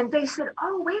 and they said,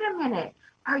 oh, wait a minute,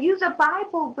 are you the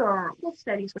Bible girl? He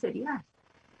said, yes.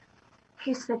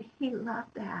 He said he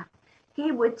loved that.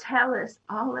 He would tell us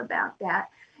all about that.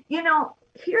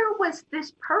 Here was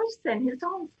this person, his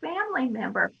own family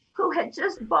member, who had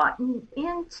just bought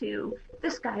into,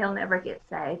 this guy will never get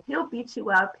saved. He'll beat you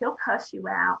up. He'll cuss you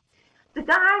out. The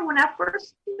guy, when I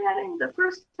first met him, the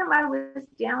first time I was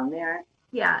down there,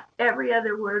 every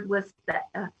other word was the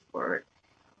F word.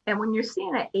 And when you're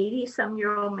seeing an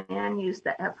 80-some-year-old man use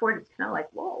the F word, it's kind of like,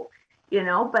 whoa,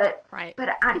 but right.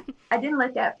 But I didn't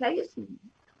let that faze me.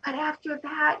 But after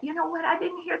that, you know what? I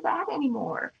didn't hear that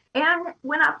anymore. And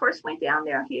when I first went down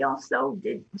there, he also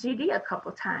did GD a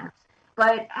couple times.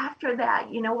 But after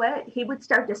that, you know what? He would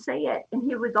start to say it, and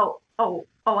he would go, oh,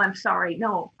 I'm sorry.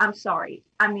 No, I'm sorry.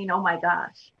 I mean, oh, my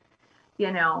gosh.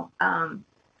 you know.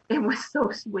 It was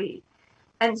so sweet.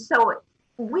 And so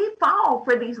we fall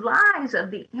for these lies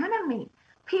of the enemy.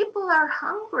 People are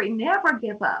hungry. Never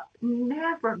give up.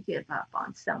 Never give up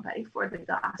on somebody for the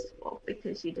gospel,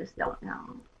 because you just don't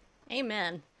know.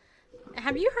 Amen.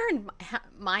 Have you heard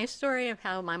my story of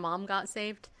how my mom got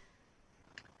saved?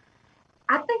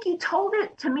 I think you told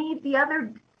it to me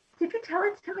did you tell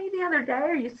it to me the other day,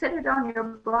 or you said it on your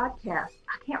broadcast?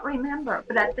 I can't remember,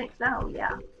 but I think so,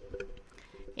 yeah.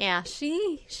 Yeah,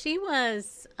 she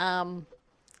was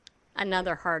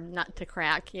another hard nut to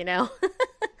crack, you know.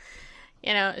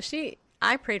 You know,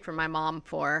 I prayed for my mom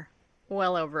for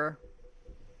well over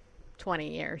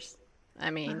 20 years. I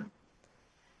mean,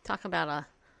 talk about a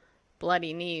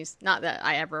bloody knees. Not that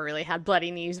I ever really had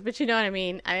bloody knees, but you know what I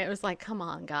mean? It was like, come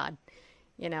on, God.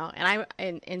 You know,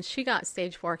 and she got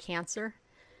stage 4 cancer.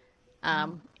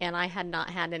 And I had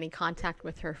not had any contact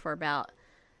with her for about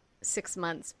 6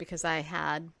 months because I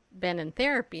had been in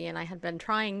therapy and I had been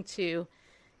trying to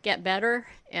get better.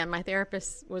 And my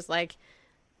therapist was like,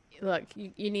 look,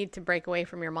 you need to break away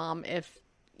from your mom. If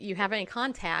you have any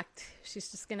contact, she's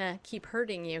just going to keep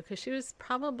hurting you, because she was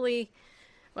probably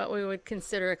what we would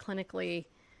consider a clinically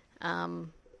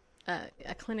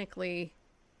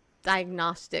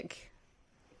diagnostic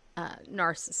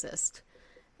narcissist,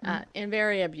 and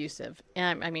very abusive.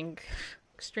 And I mean,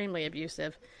 extremely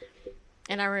abusive.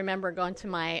 And I remember going to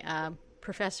my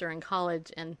professor in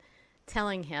college and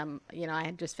telling him, you know, I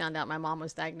had just found out my mom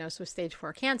was diagnosed with stage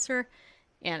 4 cancer.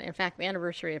 And in fact, the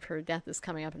anniversary of her death is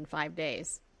coming up in 5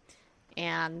 days.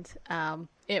 And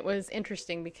it was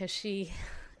interesting because he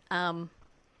told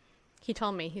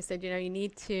me, he said, you know, you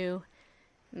need to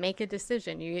make a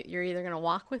decision. You're either going to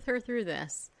walk with her through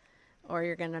this, or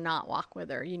you're going to not walk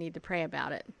with her. You need to pray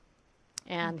about it.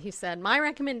 And he said, my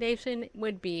recommendation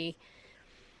would be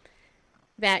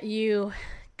that you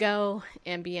go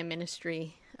and be a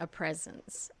ministry of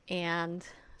presence. And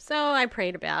so I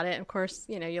prayed about it. Of course,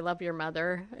 you know, you love your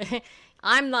mother.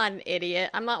 I'm not an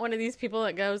idiot. I'm not one of these people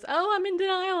that goes, oh, I'm in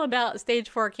denial about stage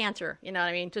 4 cancer. You know what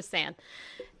I mean? Just saying.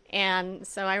 And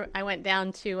so I went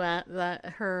down to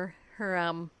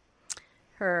her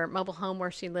mobile home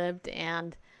where she lived,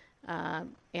 and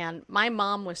my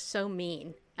mom was so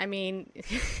mean. I mean,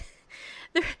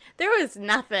 there was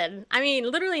nothing. I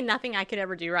mean, literally nothing I could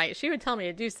ever do right. She would tell me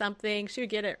to do something. She'd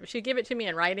give it to me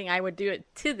in writing. I would do it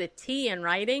to the T in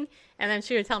writing, and then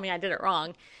she would tell me I did it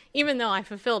wrong, even though I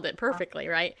fulfilled it perfectly,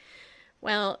 right?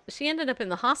 Well, she ended up in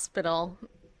the hospital,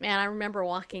 and I remember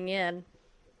walking in,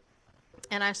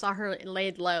 and I saw her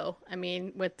laid low. I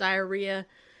mean, with diarrhea,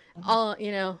 all,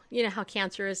 you know how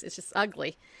cancer is. It's just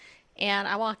ugly. And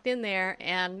I walked in there,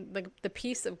 and the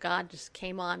peace of God just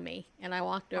came on me. And I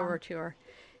walked over to her,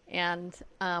 and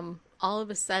all of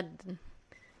a sudden,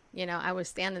 you know, I was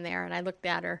standing there, and I looked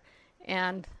at her,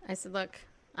 and I said, look,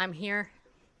 I'm here.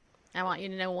 I want you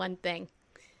to know one thing.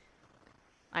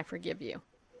 I forgive you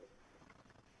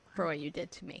for what you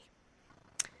did to me.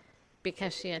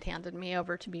 Because she had handed me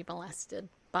over to be molested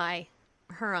by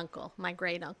her uncle, my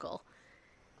great uncle.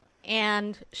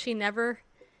 And she never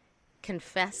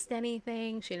confessed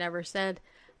anything. She never said,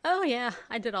 oh yeah,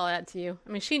 I did all that to you.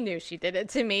 I mean, she knew she did it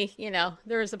to me. You know,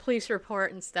 there was a police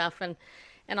report and stuff and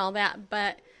all that.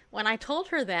 But when I told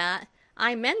her that,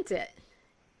 I meant it.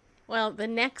 Well, the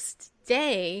next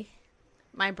day,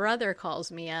 my brother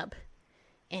calls me up,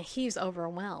 and he's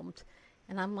overwhelmed.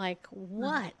 And I'm like,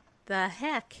 what the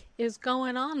heck is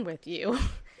going on with you?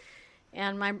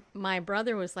 And my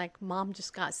brother was like, Mom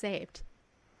just got saved.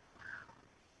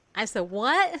 I said,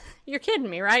 what? You're kidding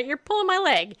me, right? You're pulling my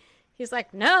leg. He's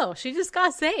like, no, she just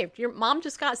got saved. Your mom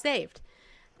just got saved.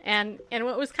 And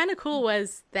what was kind of cool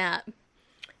was that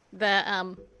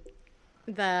the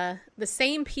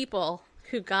same people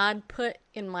who God put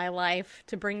in my life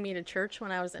to bring me to church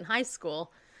when I was in high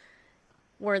school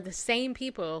were the same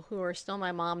people who were still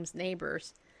my mom's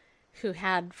neighbors, who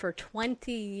had for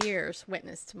 20 years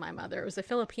witnessed to my mother. It was a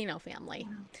Filipino family.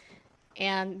 Wow.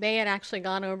 And they had actually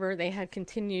gone over, they had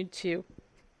continued to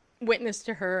witness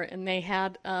to her, and they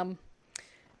had,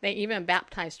 they even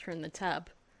baptized her in the tub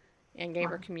and gave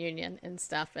her communion and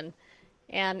stuff.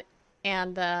 And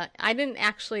I didn't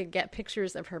actually get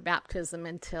pictures of her baptism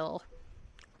until,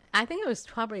 I think it was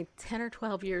probably 10 or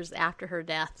 12 years after her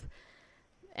death.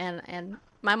 And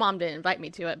my mom didn't invite me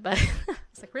to it, but I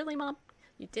was like, really, Mom?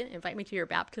 You didn't invite me to your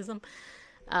baptism?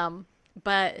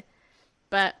 But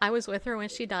I was with her when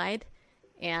she died,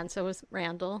 and so was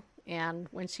Randall. And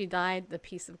when she died, the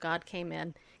peace of God came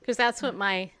in. Because that's what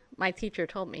my teacher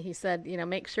told me. He said, you know,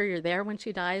 make sure you're there when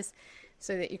she dies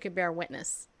so that you could bear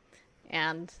witness.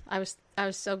 And I was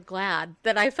so glad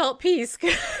that I felt peace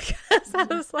because I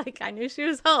was like, I knew she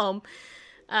was home.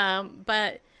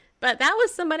 But that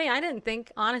was somebody I didn't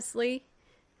think, honestly,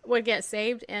 would get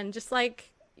saved. And just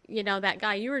like, that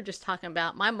guy you were just talking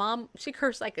about, my mom, she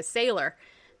cursed like a sailor.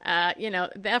 The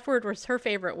F word was her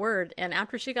favorite word. And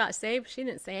after she got saved, she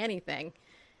didn't say anything.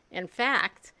 In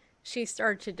fact, she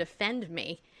started to defend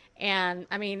me. And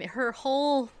I mean, her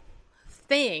whole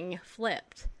thing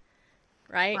flipped,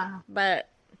 right? Wow. But,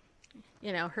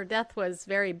 her death was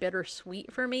very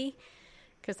bittersweet for me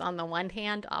because on the one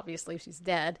hand, obviously she's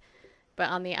dead. But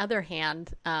on the other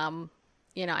hand, I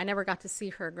never got to see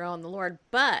her grow in the Lord.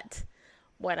 But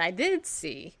what I did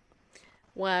see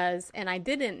was, and I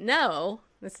didn't know,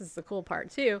 this is the cool part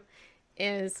too,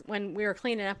 is when we were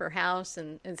cleaning up her house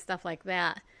and stuff like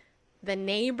that, the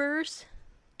neighbors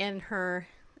in her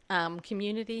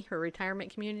community, her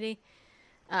retirement community,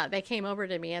 they came over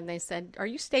to me and they said, "Are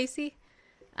you Stacy?"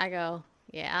 I go,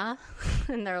 "Yeah."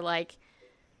 And they're like,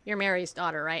 "You're Mary's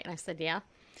daughter, right?" And I said, "Yeah."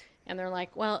 And they're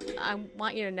like, "Well, I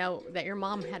want you to know that your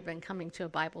mom had been coming to a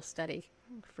Bible study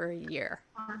for a year."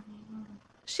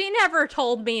 She never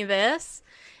told me this.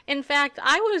 In fact,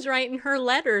 I was writing her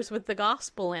letters with the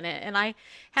gospel in it, and I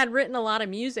had written a lot of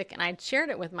music, and I'd shared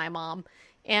it with my mom.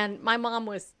 And my mom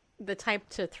was the type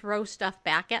to throw stuff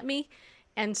back at me.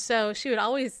 And so she would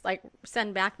always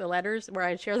send back the letters where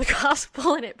I'd share the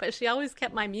gospel in it, but she always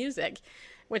kept my music,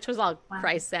 which was all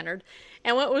Christ-centered.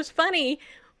 And what was funny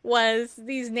was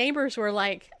these neighbors were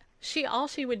like, all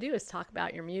she would do is talk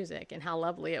about your music and how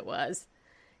lovely it was.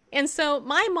 And so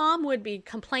my mom would be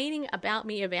complaining about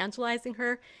me evangelizing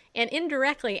her and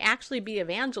indirectly actually be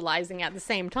evangelizing at the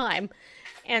same time.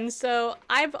 And so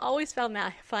I've always found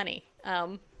that funny.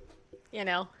 So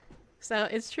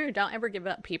it's true. Don't ever give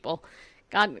up, people.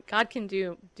 God can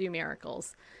do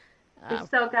miracles. We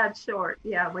sell God short.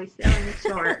 Yeah, we sell him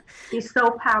short. He's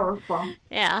so powerful.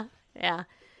 Yeah.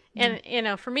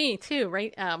 And, for me too,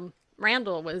 right?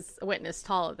 Randall was a witness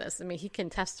to all of this. I mean, he can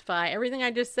testify. Everything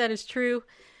I just said is true.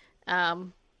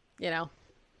 So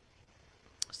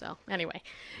anyway.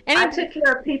 I took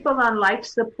care of people on life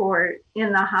support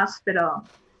in the hospital,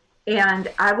 and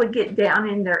I would get down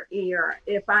in their ear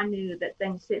if I knew that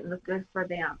things didn't look good for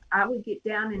them. I would get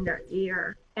down in their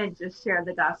ear and just share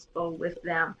the gospel with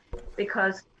them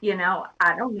because,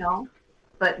 I don't know,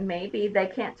 but maybe they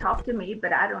can't talk to me,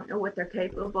 but I don't know what they're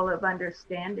capable of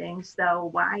understanding. So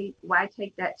why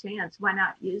take that chance? Why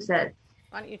not use it?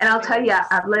 And I'll tell you,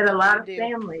 I've led a lot of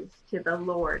families to the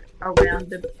Lord around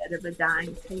the bed of a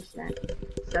dying patient.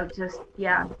 So just,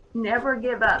 never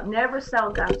give up. Never sell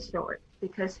God short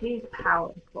because he's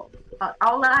powerful.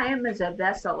 All I am is a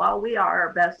vessel. All we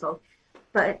are vessels.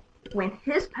 But when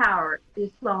his power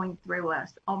is flowing through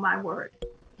us, oh my word.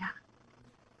 Yeah.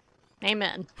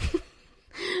 Amen.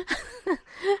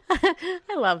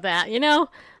 I love that.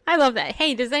 I love that.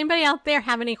 Hey, does anybody out there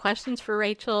have any questions for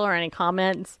Rachel or any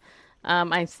comments?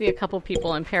 I see a couple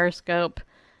people in Periscope.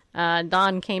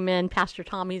 Don came in. Pastor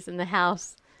Tommy's in the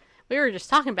house. We were just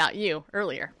talking about you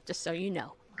earlier, just so you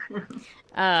know.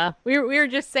 We were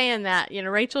just saying that,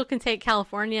 Rachel can take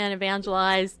California and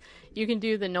evangelize. You can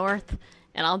do the North,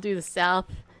 and I'll do the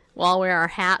South. We'll all wear our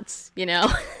hats,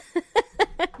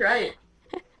 Right.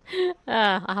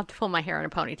 I'll have to pull my hair in a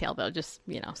ponytail, though, just,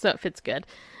 so it fits good.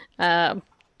 And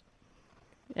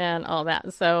all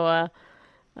that. So,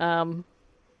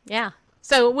 yeah.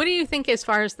 So what do you think as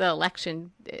far as the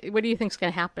election? What do you think is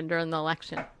going to happen during the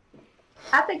election?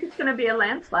 I think it's going to be a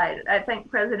landslide. I think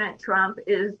President Trump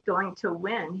is going to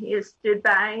win. He has stood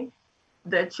by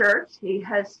the church. He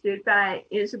has stood by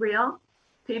Israel.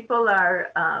 People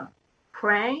are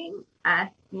praying.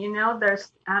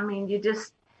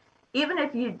 Even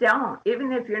if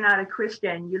you're not a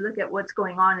Christian, you look at what's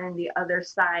going on in the other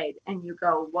side and you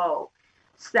go, whoa.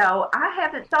 So I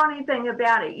haven't thought anything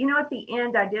about it. At the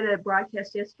end, I did a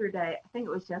broadcast yesterday. I think it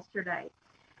was yesterday.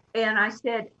 And I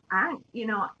said,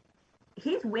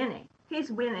 he's winning.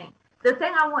 He's winning. The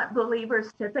thing I want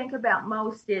believers to think about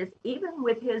most is even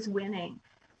with his winning,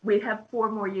 we have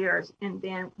 4 more years. And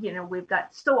then,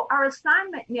 so our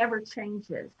assignment never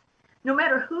changes. No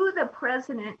matter who the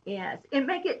president is, it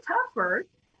may get tougher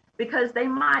because they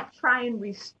might try and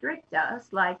restrict us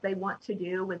like they want to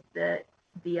do with the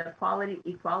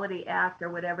Equality Act or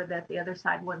whatever that the other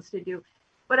side wants to do.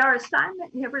 But our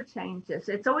assignment never changes.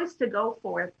 It's always to go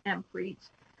forth and preach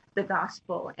the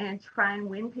gospel and try and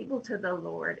win people to the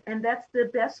Lord. And that's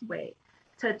the best way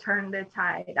to turn the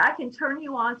tide. I can turn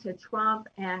you on to Trump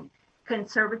and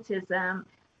conservatism.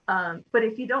 But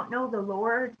if you don't know the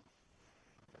Lord,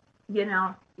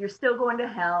 you're still going to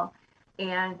hell.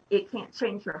 and it can't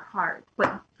change your heart,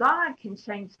 but God can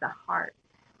change the heart.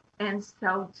 And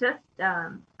so just,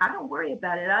 I don't worry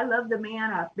about it. I love the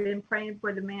man. I've been praying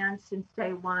for the man since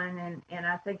day one, and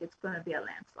I think it's going to be a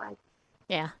landslide.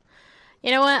 Yeah.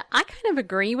 You know what? I kind of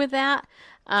agree with that.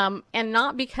 And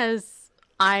not because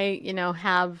I,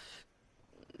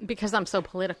 because I'm so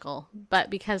political,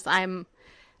 but because how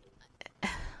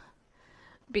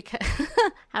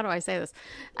do I say this?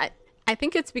 I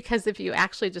think it's because if you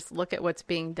actually just look at what's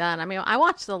being done, I mean, I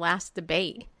watched the last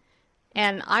debate.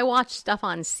 And I watch stuff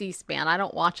on C-SPAN. I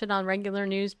don't watch it on regular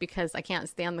news because I can't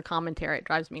stand the commentary. It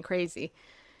drives me crazy.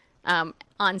 On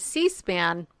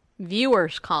C-SPAN,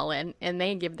 viewers call in and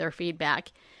they give their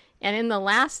feedback. And in the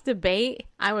last debate,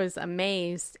 I was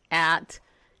amazed at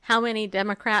how many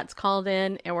Democrats called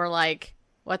in and were like,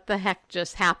 what the heck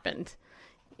just happened?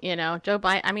 Joe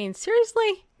Biden, I mean,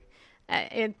 seriously?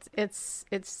 It's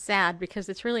sad because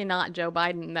it's really not Joe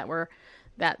Biden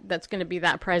that's going to be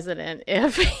that president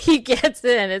if he gets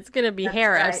in. It's going to be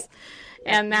Harris.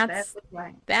 Right. And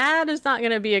that is not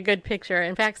going to be a good picture.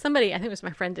 In fact, somebody, I think it was my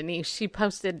friend Denise, she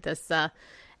posted this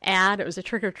ad. It was a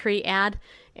trick or treat ad,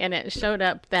 and it showed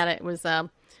up that it was a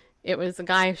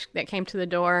guy that came to the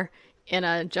door in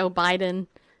a Joe Biden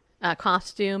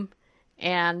costume,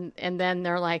 and then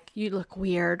they're like, "You look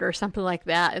weird" or something like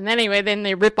that. And anyway, then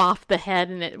they rip off the head,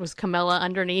 and it was Camilla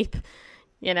underneath.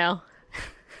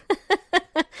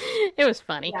 It was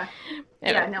funny.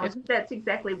 Yeah, that's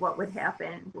exactly what would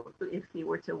happen if he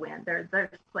were to win. There's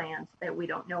plans that we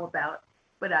don't know about,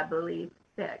 but I believe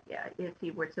that, if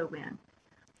he were to win.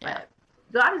 But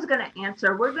God is going to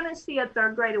answer. We're going to see a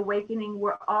third great awakening.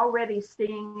 We're already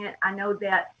seeing it. I know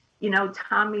that,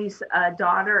 Tommy's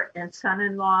daughter and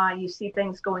son-in-law, you see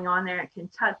things going on there in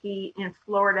Kentucky, in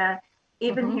Florida,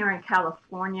 even here in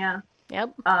California.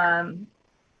 Yep.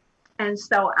 And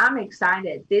so I'm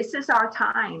excited. This is our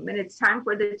time, and it's time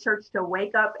for the church to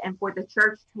wake up and for the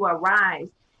church to arise.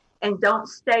 And don't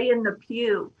stay in the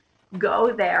pew.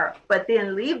 Go there, but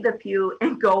then leave the pew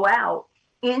and go out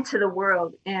into the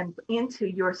world and into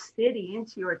your city,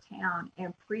 into your town,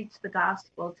 and preach the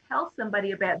gospel. Tell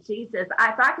somebody about Jesus.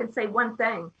 If I can say one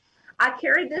thing, I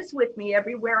carry this with me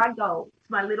everywhere I go. It's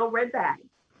my little red bag.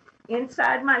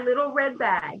 Inside my little red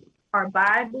bag are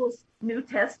Bibles, New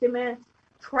Testament,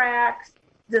 tracts,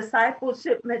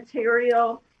 discipleship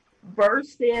material,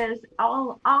 verses,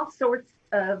 all sorts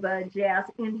of jazz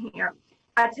in here.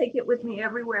 I take it with me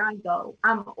everywhere I go.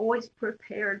 I'm always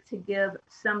prepared to give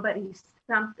somebody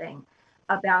something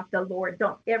about the Lord.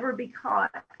 Don't ever be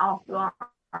caught off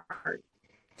guard.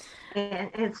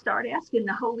 And start asking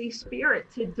the Holy Spirit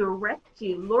to direct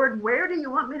you. Lord, where do you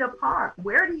want me to park?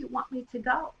 Where do you want me to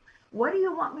go? What do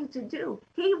you want me to do?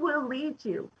 He will lead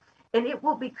you. And it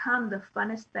will become the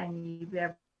funnest thing you've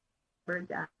ever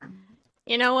done.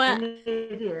 You know what? And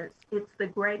it is. It's the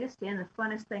greatest and the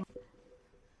funnest thing.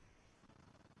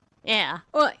 Yeah.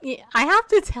 Well, I have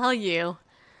to tell you,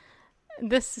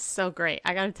 this is so great.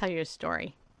 I got to tell you a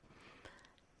story.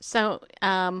 So,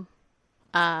 and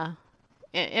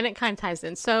it kind of ties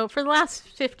in. So for the last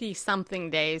 50-something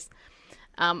days,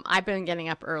 I've been getting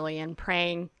up early and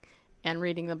praying and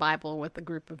reading the Bible with a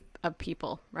group of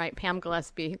people, right? Pam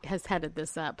Gillespie has headed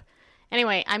this up.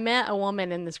 Anyway, I met a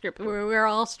woman in this group. We were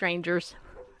all strangers,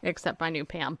 except I knew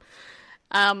Pam.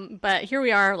 But here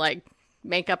we are, like,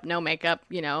 makeup, no makeup,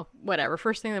 whatever.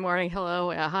 First thing in the morning,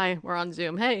 hello, hi, we're on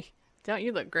Zoom. Hey, don't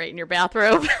you look great in your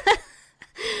bathrobe?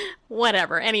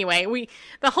 Whatever. Anyway,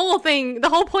 the whole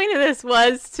point of this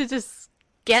was to just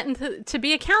get to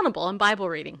be accountable in Bible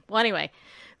reading. Well, anyway,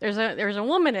 there's a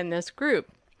woman in this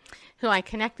group who I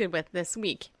connected with this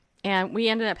week, and we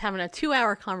ended up having a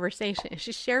 2-hour conversation, and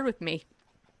she shared with me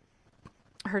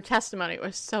her testimony. It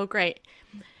was so great.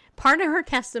 Part of her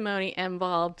testimony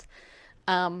involved,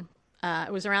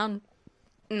 it was around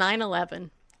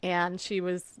 9/11, and she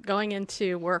was going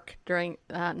into work during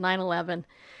 9/11,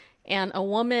 and a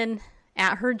woman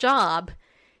at her job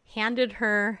handed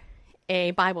her a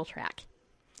Bible tract,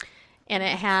 and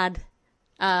it had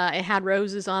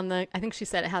roses on the. I think she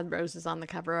said it had roses on the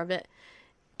cover of it,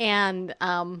 and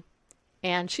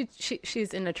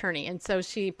she's an attorney, and so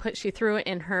she threw it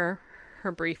in her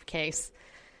briefcase,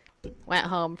 went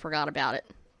home, forgot about it,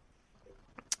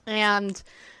 and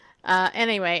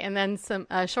anyway, and then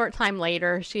a short time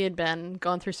later, she had been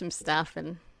going through some stuff,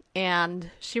 and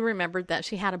she remembered that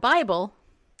she had a Bible,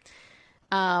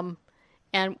 and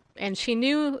she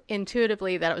knew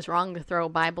intuitively that it was wrong to throw a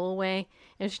Bible away.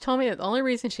 And she told me that the only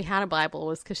reason she had a Bible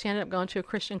was because she ended up going to a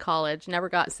Christian college, never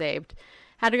got saved,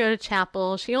 had to go to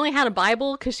chapel. She only had a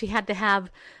Bible because she had to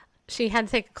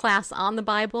take a class on the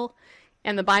Bible.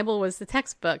 And the Bible was the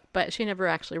textbook, but she never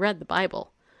actually read the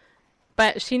Bible.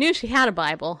 But she knew she had a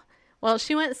Bible. Well,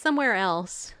 she went somewhere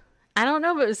else. I don't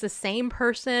know if it was the same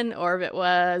person or if it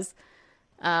was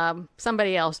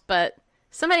somebody else, but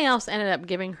somebody else ended up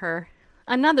giving her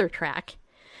another tract.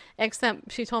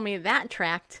 Except she told me that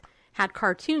tract had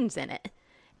cartoons in it.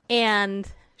 And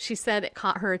she said it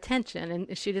caught her attention,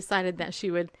 and she decided that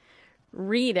she would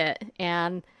read it,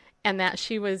 and that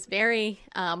she was very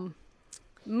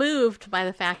moved by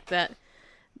the fact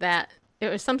that it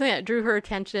was something that drew her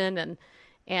attention,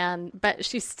 but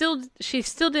she still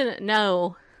didn't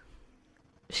know.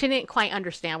 She didn't quite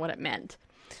understand what it meant.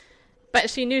 But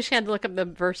she knew she had to look up the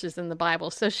verses in the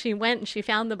Bible. So she went and she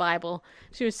found the Bible.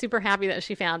 She was super happy that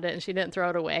she found it and she didn't throw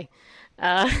it away.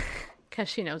 Because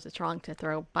she knows it's wrong to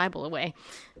throw Bible away.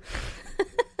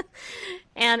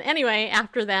 And anyway,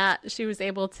 after that, she was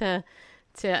able to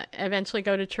eventually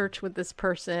go to church with this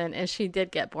person. And she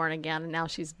did get born again. And now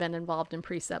she's been involved in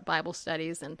precept Bible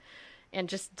studies and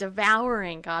just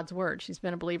devouring God's Word. She's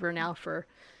been a believer now for,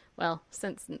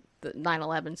 since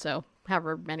 9/11. So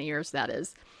however many years that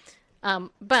is.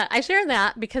 But I share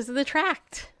that because of the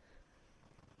tract.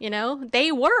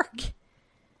 They work.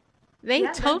 They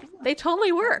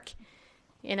totally work.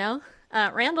 Randall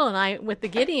and I with the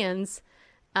Gideons,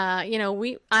 I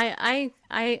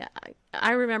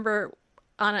remember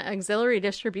on an auxiliary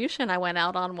distribution I went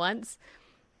out on once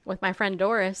with my friend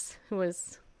Doris,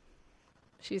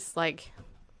 she's like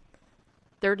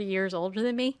 30 years older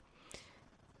than me.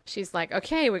 She's like,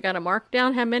 okay, we got to mark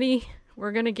down how many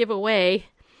we're going to give away.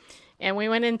 And we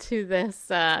went into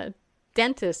this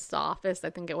dentist's office, I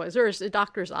think it was, or a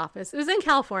doctor's office. It was in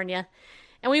California.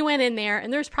 And we went in there,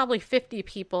 and there's probably 50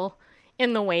 people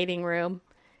in the waiting room.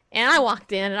 And I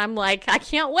walked in, and I'm like, I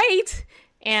can't wait.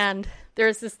 And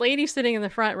there's this lady sitting in the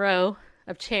front row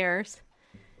of chairs.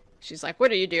 She's like,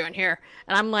 what are you doing here?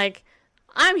 And I'm like,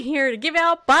 I'm here to give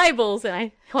out Bibles. And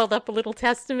I held up a little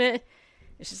testament.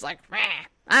 And she's like,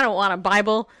 I don't want a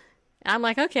Bible. And I'm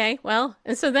like, okay, well.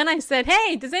 And so then I said,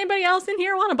 hey, does anybody else in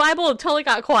here want a Bible? It totally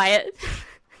got quiet.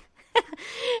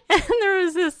 And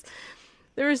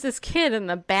there was this kid in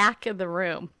the back of the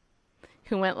room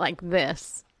who went like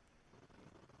this.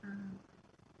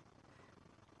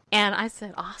 And I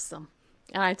said, awesome.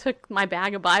 And I took my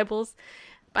bag of Bibles.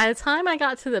 By the time I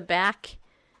got to the back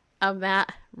of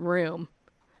that room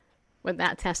with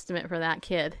that testament for that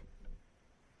kid,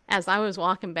 as I was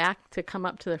walking back to come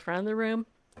up to the front of the room,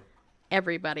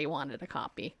 everybody wanted a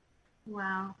copy.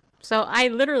 Wow. So I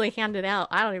literally handed out,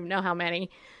 I don't even know how many.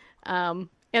 And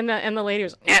the lady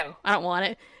was, no, I don't want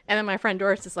it. And then my friend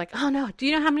Doris is like, oh no, do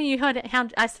you know how many you had?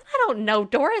 I said, I don't know,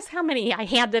 Doris, how many I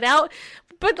handed out.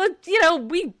 But,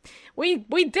 we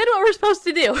did what we're supposed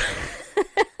to do.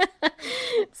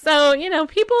 So,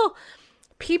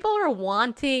 people are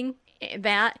wanting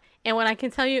that. And when I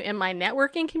can tell you in my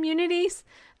networking communities,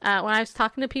 when I was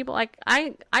talking to people, like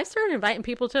I started inviting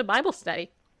people to a Bible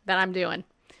study that I'm doing.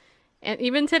 And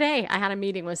even today I had a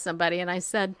meeting with somebody and I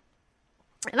said,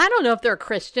 and I don't know if they're a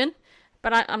Christian,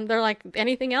 but they're like,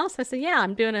 anything else? I said, yeah,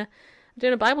 I'm doing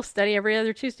a Bible study every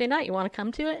other Tuesday night. You want to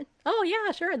come to it? Oh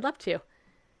yeah, sure. I'd love to.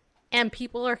 And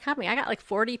people are coming. I got like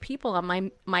 40 people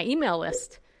on my email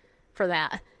list for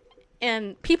that.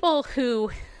 And people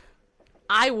who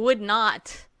I would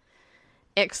not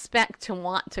expect to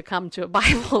want to come to a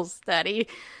Bible study,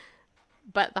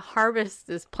 but the harvest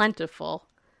is plentiful.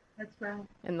 That's right.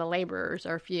 And the laborers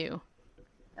are few.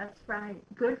 That's right.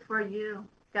 Good for you.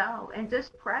 Go and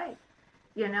just pray.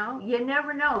 You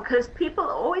never know, because people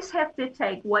always have to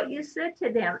take what you said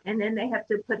to them and then they have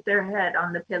to put their head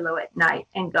on the pillow at night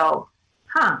and go,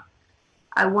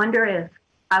 I wonder if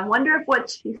what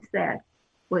she said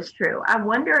was true. I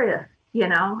wonder if,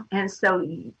 and so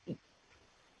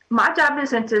my job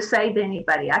isn't to save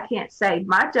anybody. I can't save.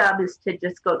 My job is to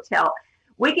just go tell.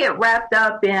 We get wrapped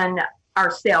up in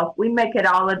ourselves. We make it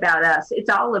all about us. It's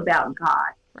all about God.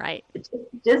 Right.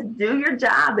 Just do your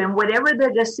job, and whatever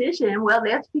the decision,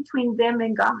 that's between them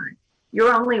and God.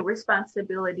 Your only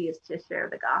responsibility is to share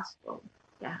the gospel.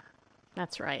 Yeah.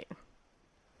 That's right.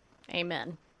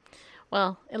 Amen.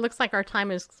 Well, it looks like our time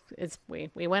is we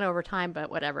went over time, but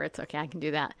whatever, it's okay. I can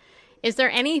do that. Is there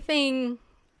anything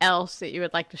else that you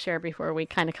would like to share before we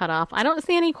kind of cut off? I don't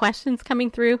see any questions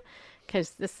coming through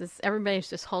because everybody's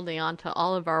just holding on to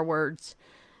all of our words.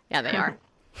 Yeah, they are.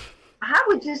 I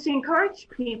would just encourage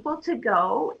people to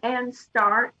go and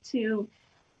start to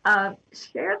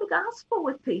share the gospel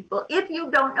with people. If you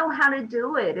don't know how to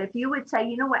do it, if you would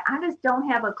say, I just don't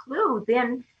have a clue,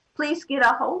 then please get a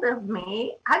hold of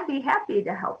me. I'd be happy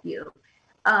to help you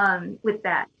with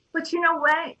that. But you know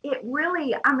what? It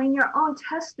really, I mean, your own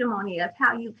testimony of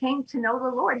how you came to know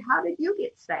the Lord. How did you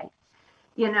get saved?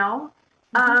 You know,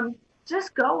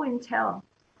 just go and tell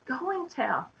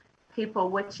people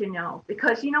what you know,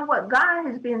 because you know what? God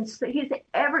has been, he's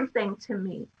everything to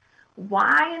me.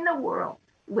 Why in the world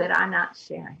would I not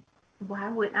share it? Why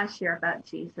wouldn't I share about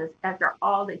Jesus after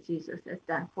all that Jesus has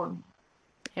done for me?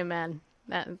 Amen.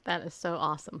 That is so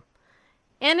awesome.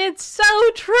 And it's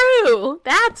so true.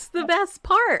 That's the best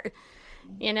part,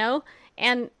 you know,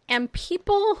 and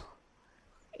people,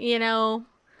 you know,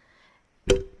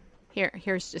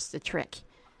 here's just a trick.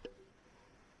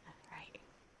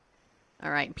 All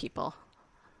right, people.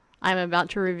 I'm about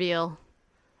to reveal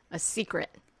a secret.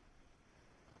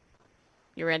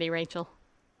 You ready, Rachel?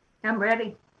 I'm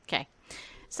ready. Okay.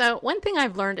 So one thing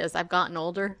I've learned as I've gotten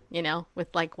older, you know, with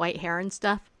like white hair and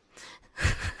stuff,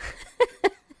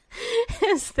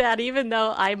 is that even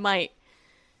though I might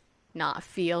not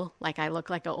feel like I look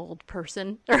like an old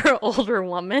person or an older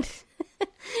woman,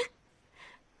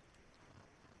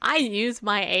 I use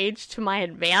my age to my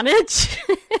advantage.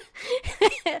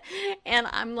 And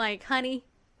I'm like, honey,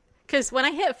 because when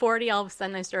I hit 40, all of a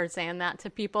sudden I started saying that to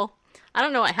people. I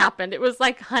don't know what happened. It was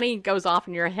like honey goes off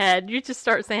in your head. You just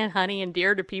start saying honey and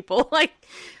dear to people. Like,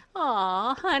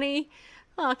 aw, honey.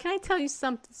 Oh, can I tell you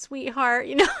something, sweetheart?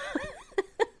 You know?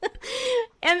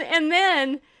 And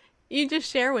then you just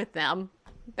share with them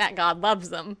that God loves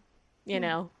them, you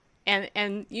know,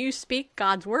 and you speak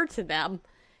God's word to them.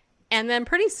 And then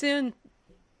pretty soon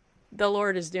the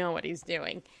Lord is doing what he's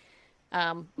doing.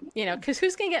 You know, because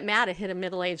who's going to get mad at hit a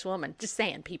middle-aged woman? Just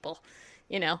saying, people,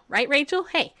 you know, right, Rachel?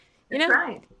 Hey, you know,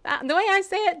 right. The way I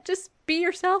say it, just be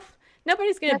yourself.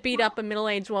 Nobody's going to beat up a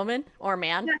middle-aged woman or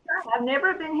man. That's right. I've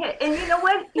never been hit. And you know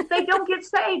what? If they don't get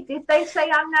saved, if they say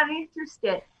I'm not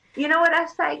interested, you know what I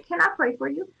say? Can I pray for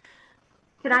you?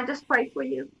 Can I just pray for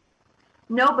you?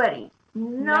 Nobody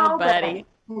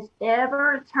has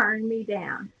ever turned me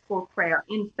down for prayer.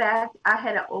 In fact, I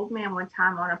had an old man one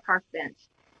time on a park bench,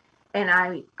 and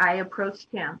I approached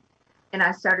him, and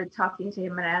I started talking to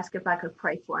him and asked if I could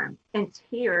pray for him. And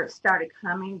tears started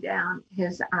coming down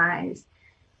his eyes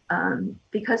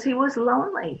because he was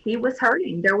lonely. He was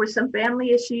hurting. There were some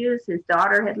family issues. His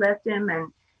daughter had left him,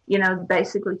 and, you know,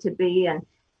 basically to be.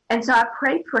 And so I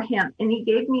prayed for him, and he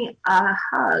gave me a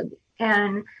hug.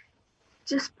 And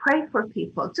just pray for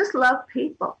people. Just love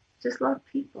people. Just love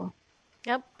people.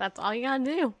 Yep, that's all you gotta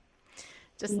do.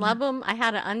 Just love them. I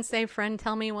had an unsaved friend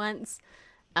tell me once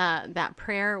that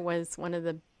prayer was one of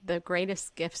the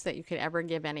greatest gifts that you could ever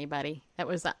give anybody. That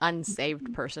was an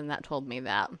unsaved person that told me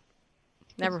that.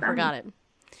 Never forgot it.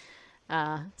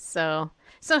 So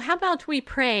how about we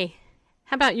pray?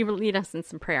 How about you lead us in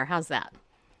some prayer? How's that?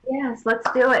 Yes, let's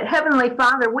do it. Heavenly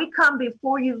Father, we come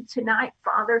before you tonight,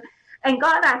 Father. And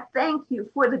God, I thank you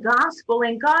for the gospel.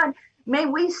 And God, may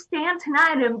we stand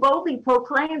tonight and boldly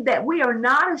proclaim that we are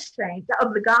not ashamed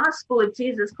of the gospel of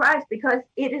Jesus Christ, because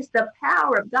it is the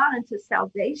power of God unto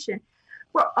salvation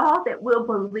for all that will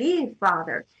believe,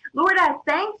 Father. Lord, I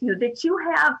thank you that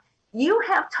you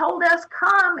have told us,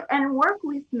 come and work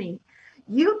with me.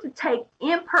 You to take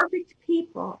imperfect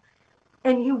people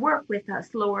and you work with us,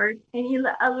 Lord, and you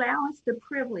allow us the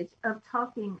privilege of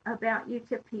talking about you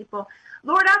to people.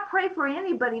 Lord, I pray for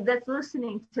anybody that's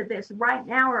listening to this right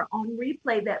now or on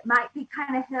replay that might be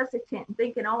kind of hesitant and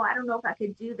thinking, oh, I don't know if I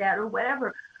could do that or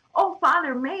whatever. Oh,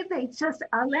 Father, may they just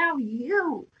allow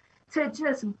you to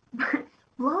just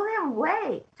blow them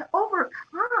away, to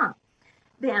overcome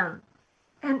them.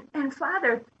 And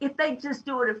Father, if they just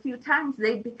do it a few times,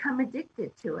 they become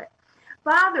addicted to it.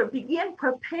 Father, begin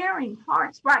preparing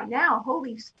hearts right now,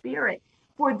 Holy Spirit,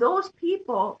 for those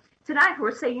people tonight who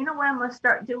are saying, you know what, I'm going to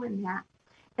start doing that.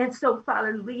 And so,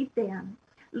 Father, lead them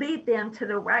to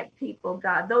the right people,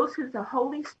 God, those who the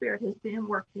Holy Spirit has been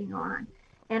working on.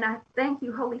 And I thank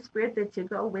you, Holy Spirit, that you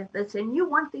go with us. And you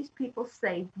want these people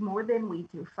saved more than we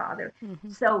do, Father.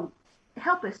 Mm-hmm. So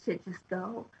help us to just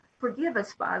go. Forgive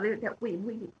us, Father, that we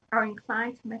are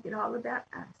inclined to make it all about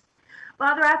us.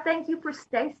 Father, I thank you for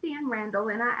Stacy and Randall,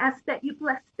 and I ask that you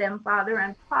bless them, Father,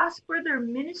 and prosper their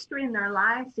ministry and their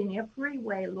lives in every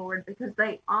way, Lord, because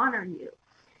they honor you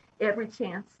every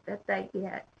chance that they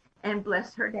get. And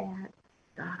bless her dad,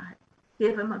 God.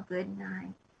 Give him a good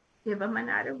night. Give him a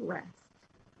night of rest.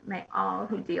 May all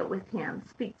who deal with him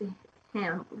speak to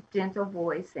him with gentle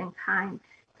voice and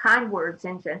kind words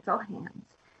and gentle hands.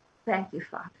 Thank you,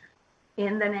 Father.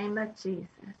 In the name of Jesus,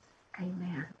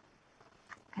 amen.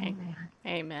 Amen.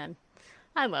 Amen.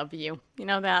 I love you. You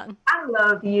know that? I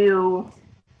love you.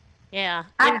 Yeah.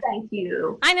 I thank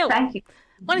you. I know. Thank you.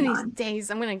 One of these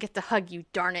days, I'm going to get to hug you,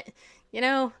 darn it. You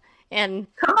know, And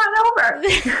come on over.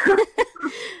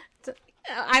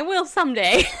 I will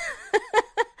someday.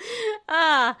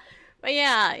 But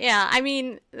yeah. I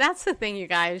mean, that's the thing, you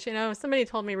guys. You know, somebody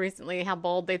told me recently how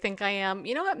bold they think I am.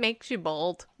 You know what makes you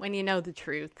bold? When you know the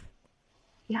truth.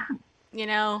 Yeah. You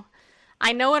know,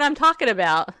 I know what I'm talking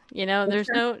about. You know, there's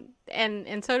no,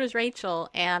 and so does Rachel.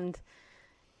 And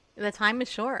the time is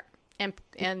short. And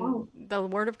the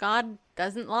word of God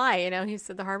doesn't lie. You know, he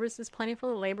said the harvest is plentiful,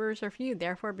 the laborers are few.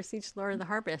 Therefore, beseech the Lord of the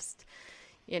harvest.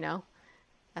 You know,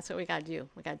 that's what we got to do.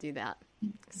 We got to do that.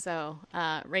 So,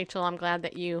 Rachel, I'm glad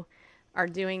that you are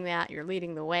doing that. You're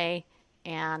leading the way.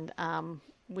 And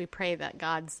we pray that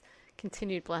God's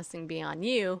continued blessing be on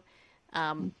you.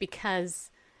 Because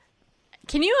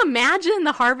can you imagine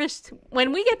the harvest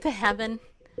when we get to heaven?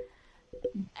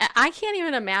 I can't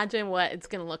even imagine what it's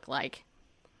going to look like.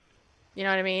 You know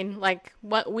what I mean? Like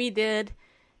what we did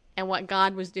and what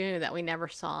God was doing that we never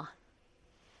saw.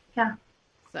 Yeah.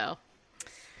 So,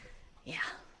 yeah,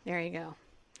 there you go.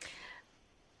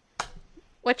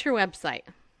 What's your website?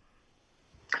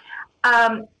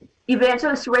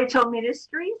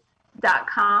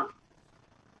 EvangelistRachelMinistries.com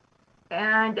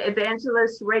and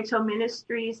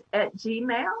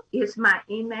EvangelistRachelMinistries@gmail is my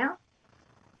email.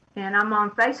 And I'm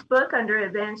on Facebook under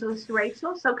Evangelist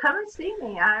Rachel. So come and see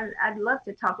me. I'd love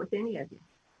to talk with any of you.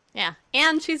 Yeah.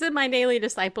 And she's in my Daily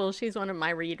Disciples. She's one of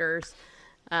my readers.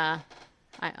 I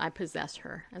possess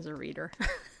her as a reader.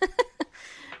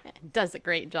 Does a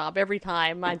great job every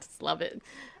time. I just love it.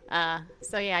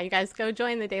 So yeah, you guys go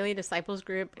join the Daily Disciples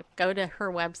group. Go to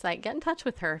her website. Get in touch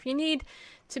with her. If you need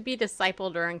to be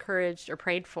discipled or encouraged or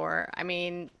prayed for, I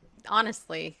mean,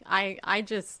 honestly, I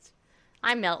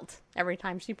melt every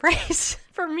time she prays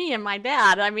for me and my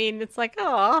dad. I mean, it's like,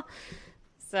 oh.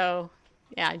 So,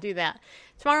 yeah, I do that.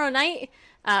 Tomorrow night,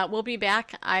 we'll be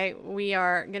back. We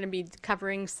are going to be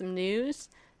covering some news.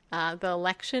 The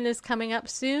election is coming up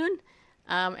soon.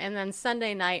 And then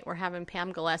Sunday night, we're having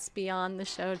Pam Gillespie on the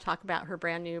show to talk about her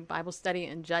brand new Bible study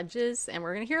in Judges. And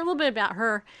we're going to hear a little bit about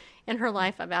her and her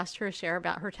life. I've asked her to share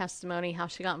about her testimony, how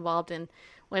she got involved in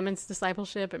women's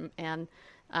discipleship and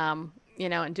you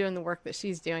know, and doing the work that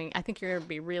she's doing. I think you're going to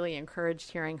be really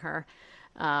encouraged hearing her.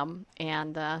 And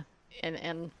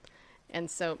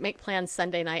so make plans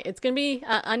Sunday night. It's going to be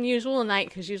an unusual night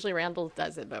because usually Randall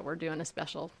does it, but we're doing a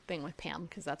special thing with Pam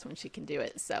because that's when she can do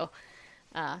it. So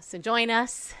join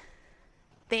us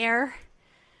there.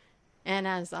 And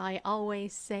as I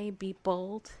always say, be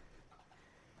bold,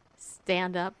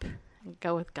 stand up, and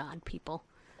go with God, people.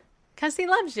 Because he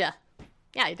loves you.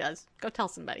 Yeah, he does. Go tell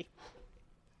somebody.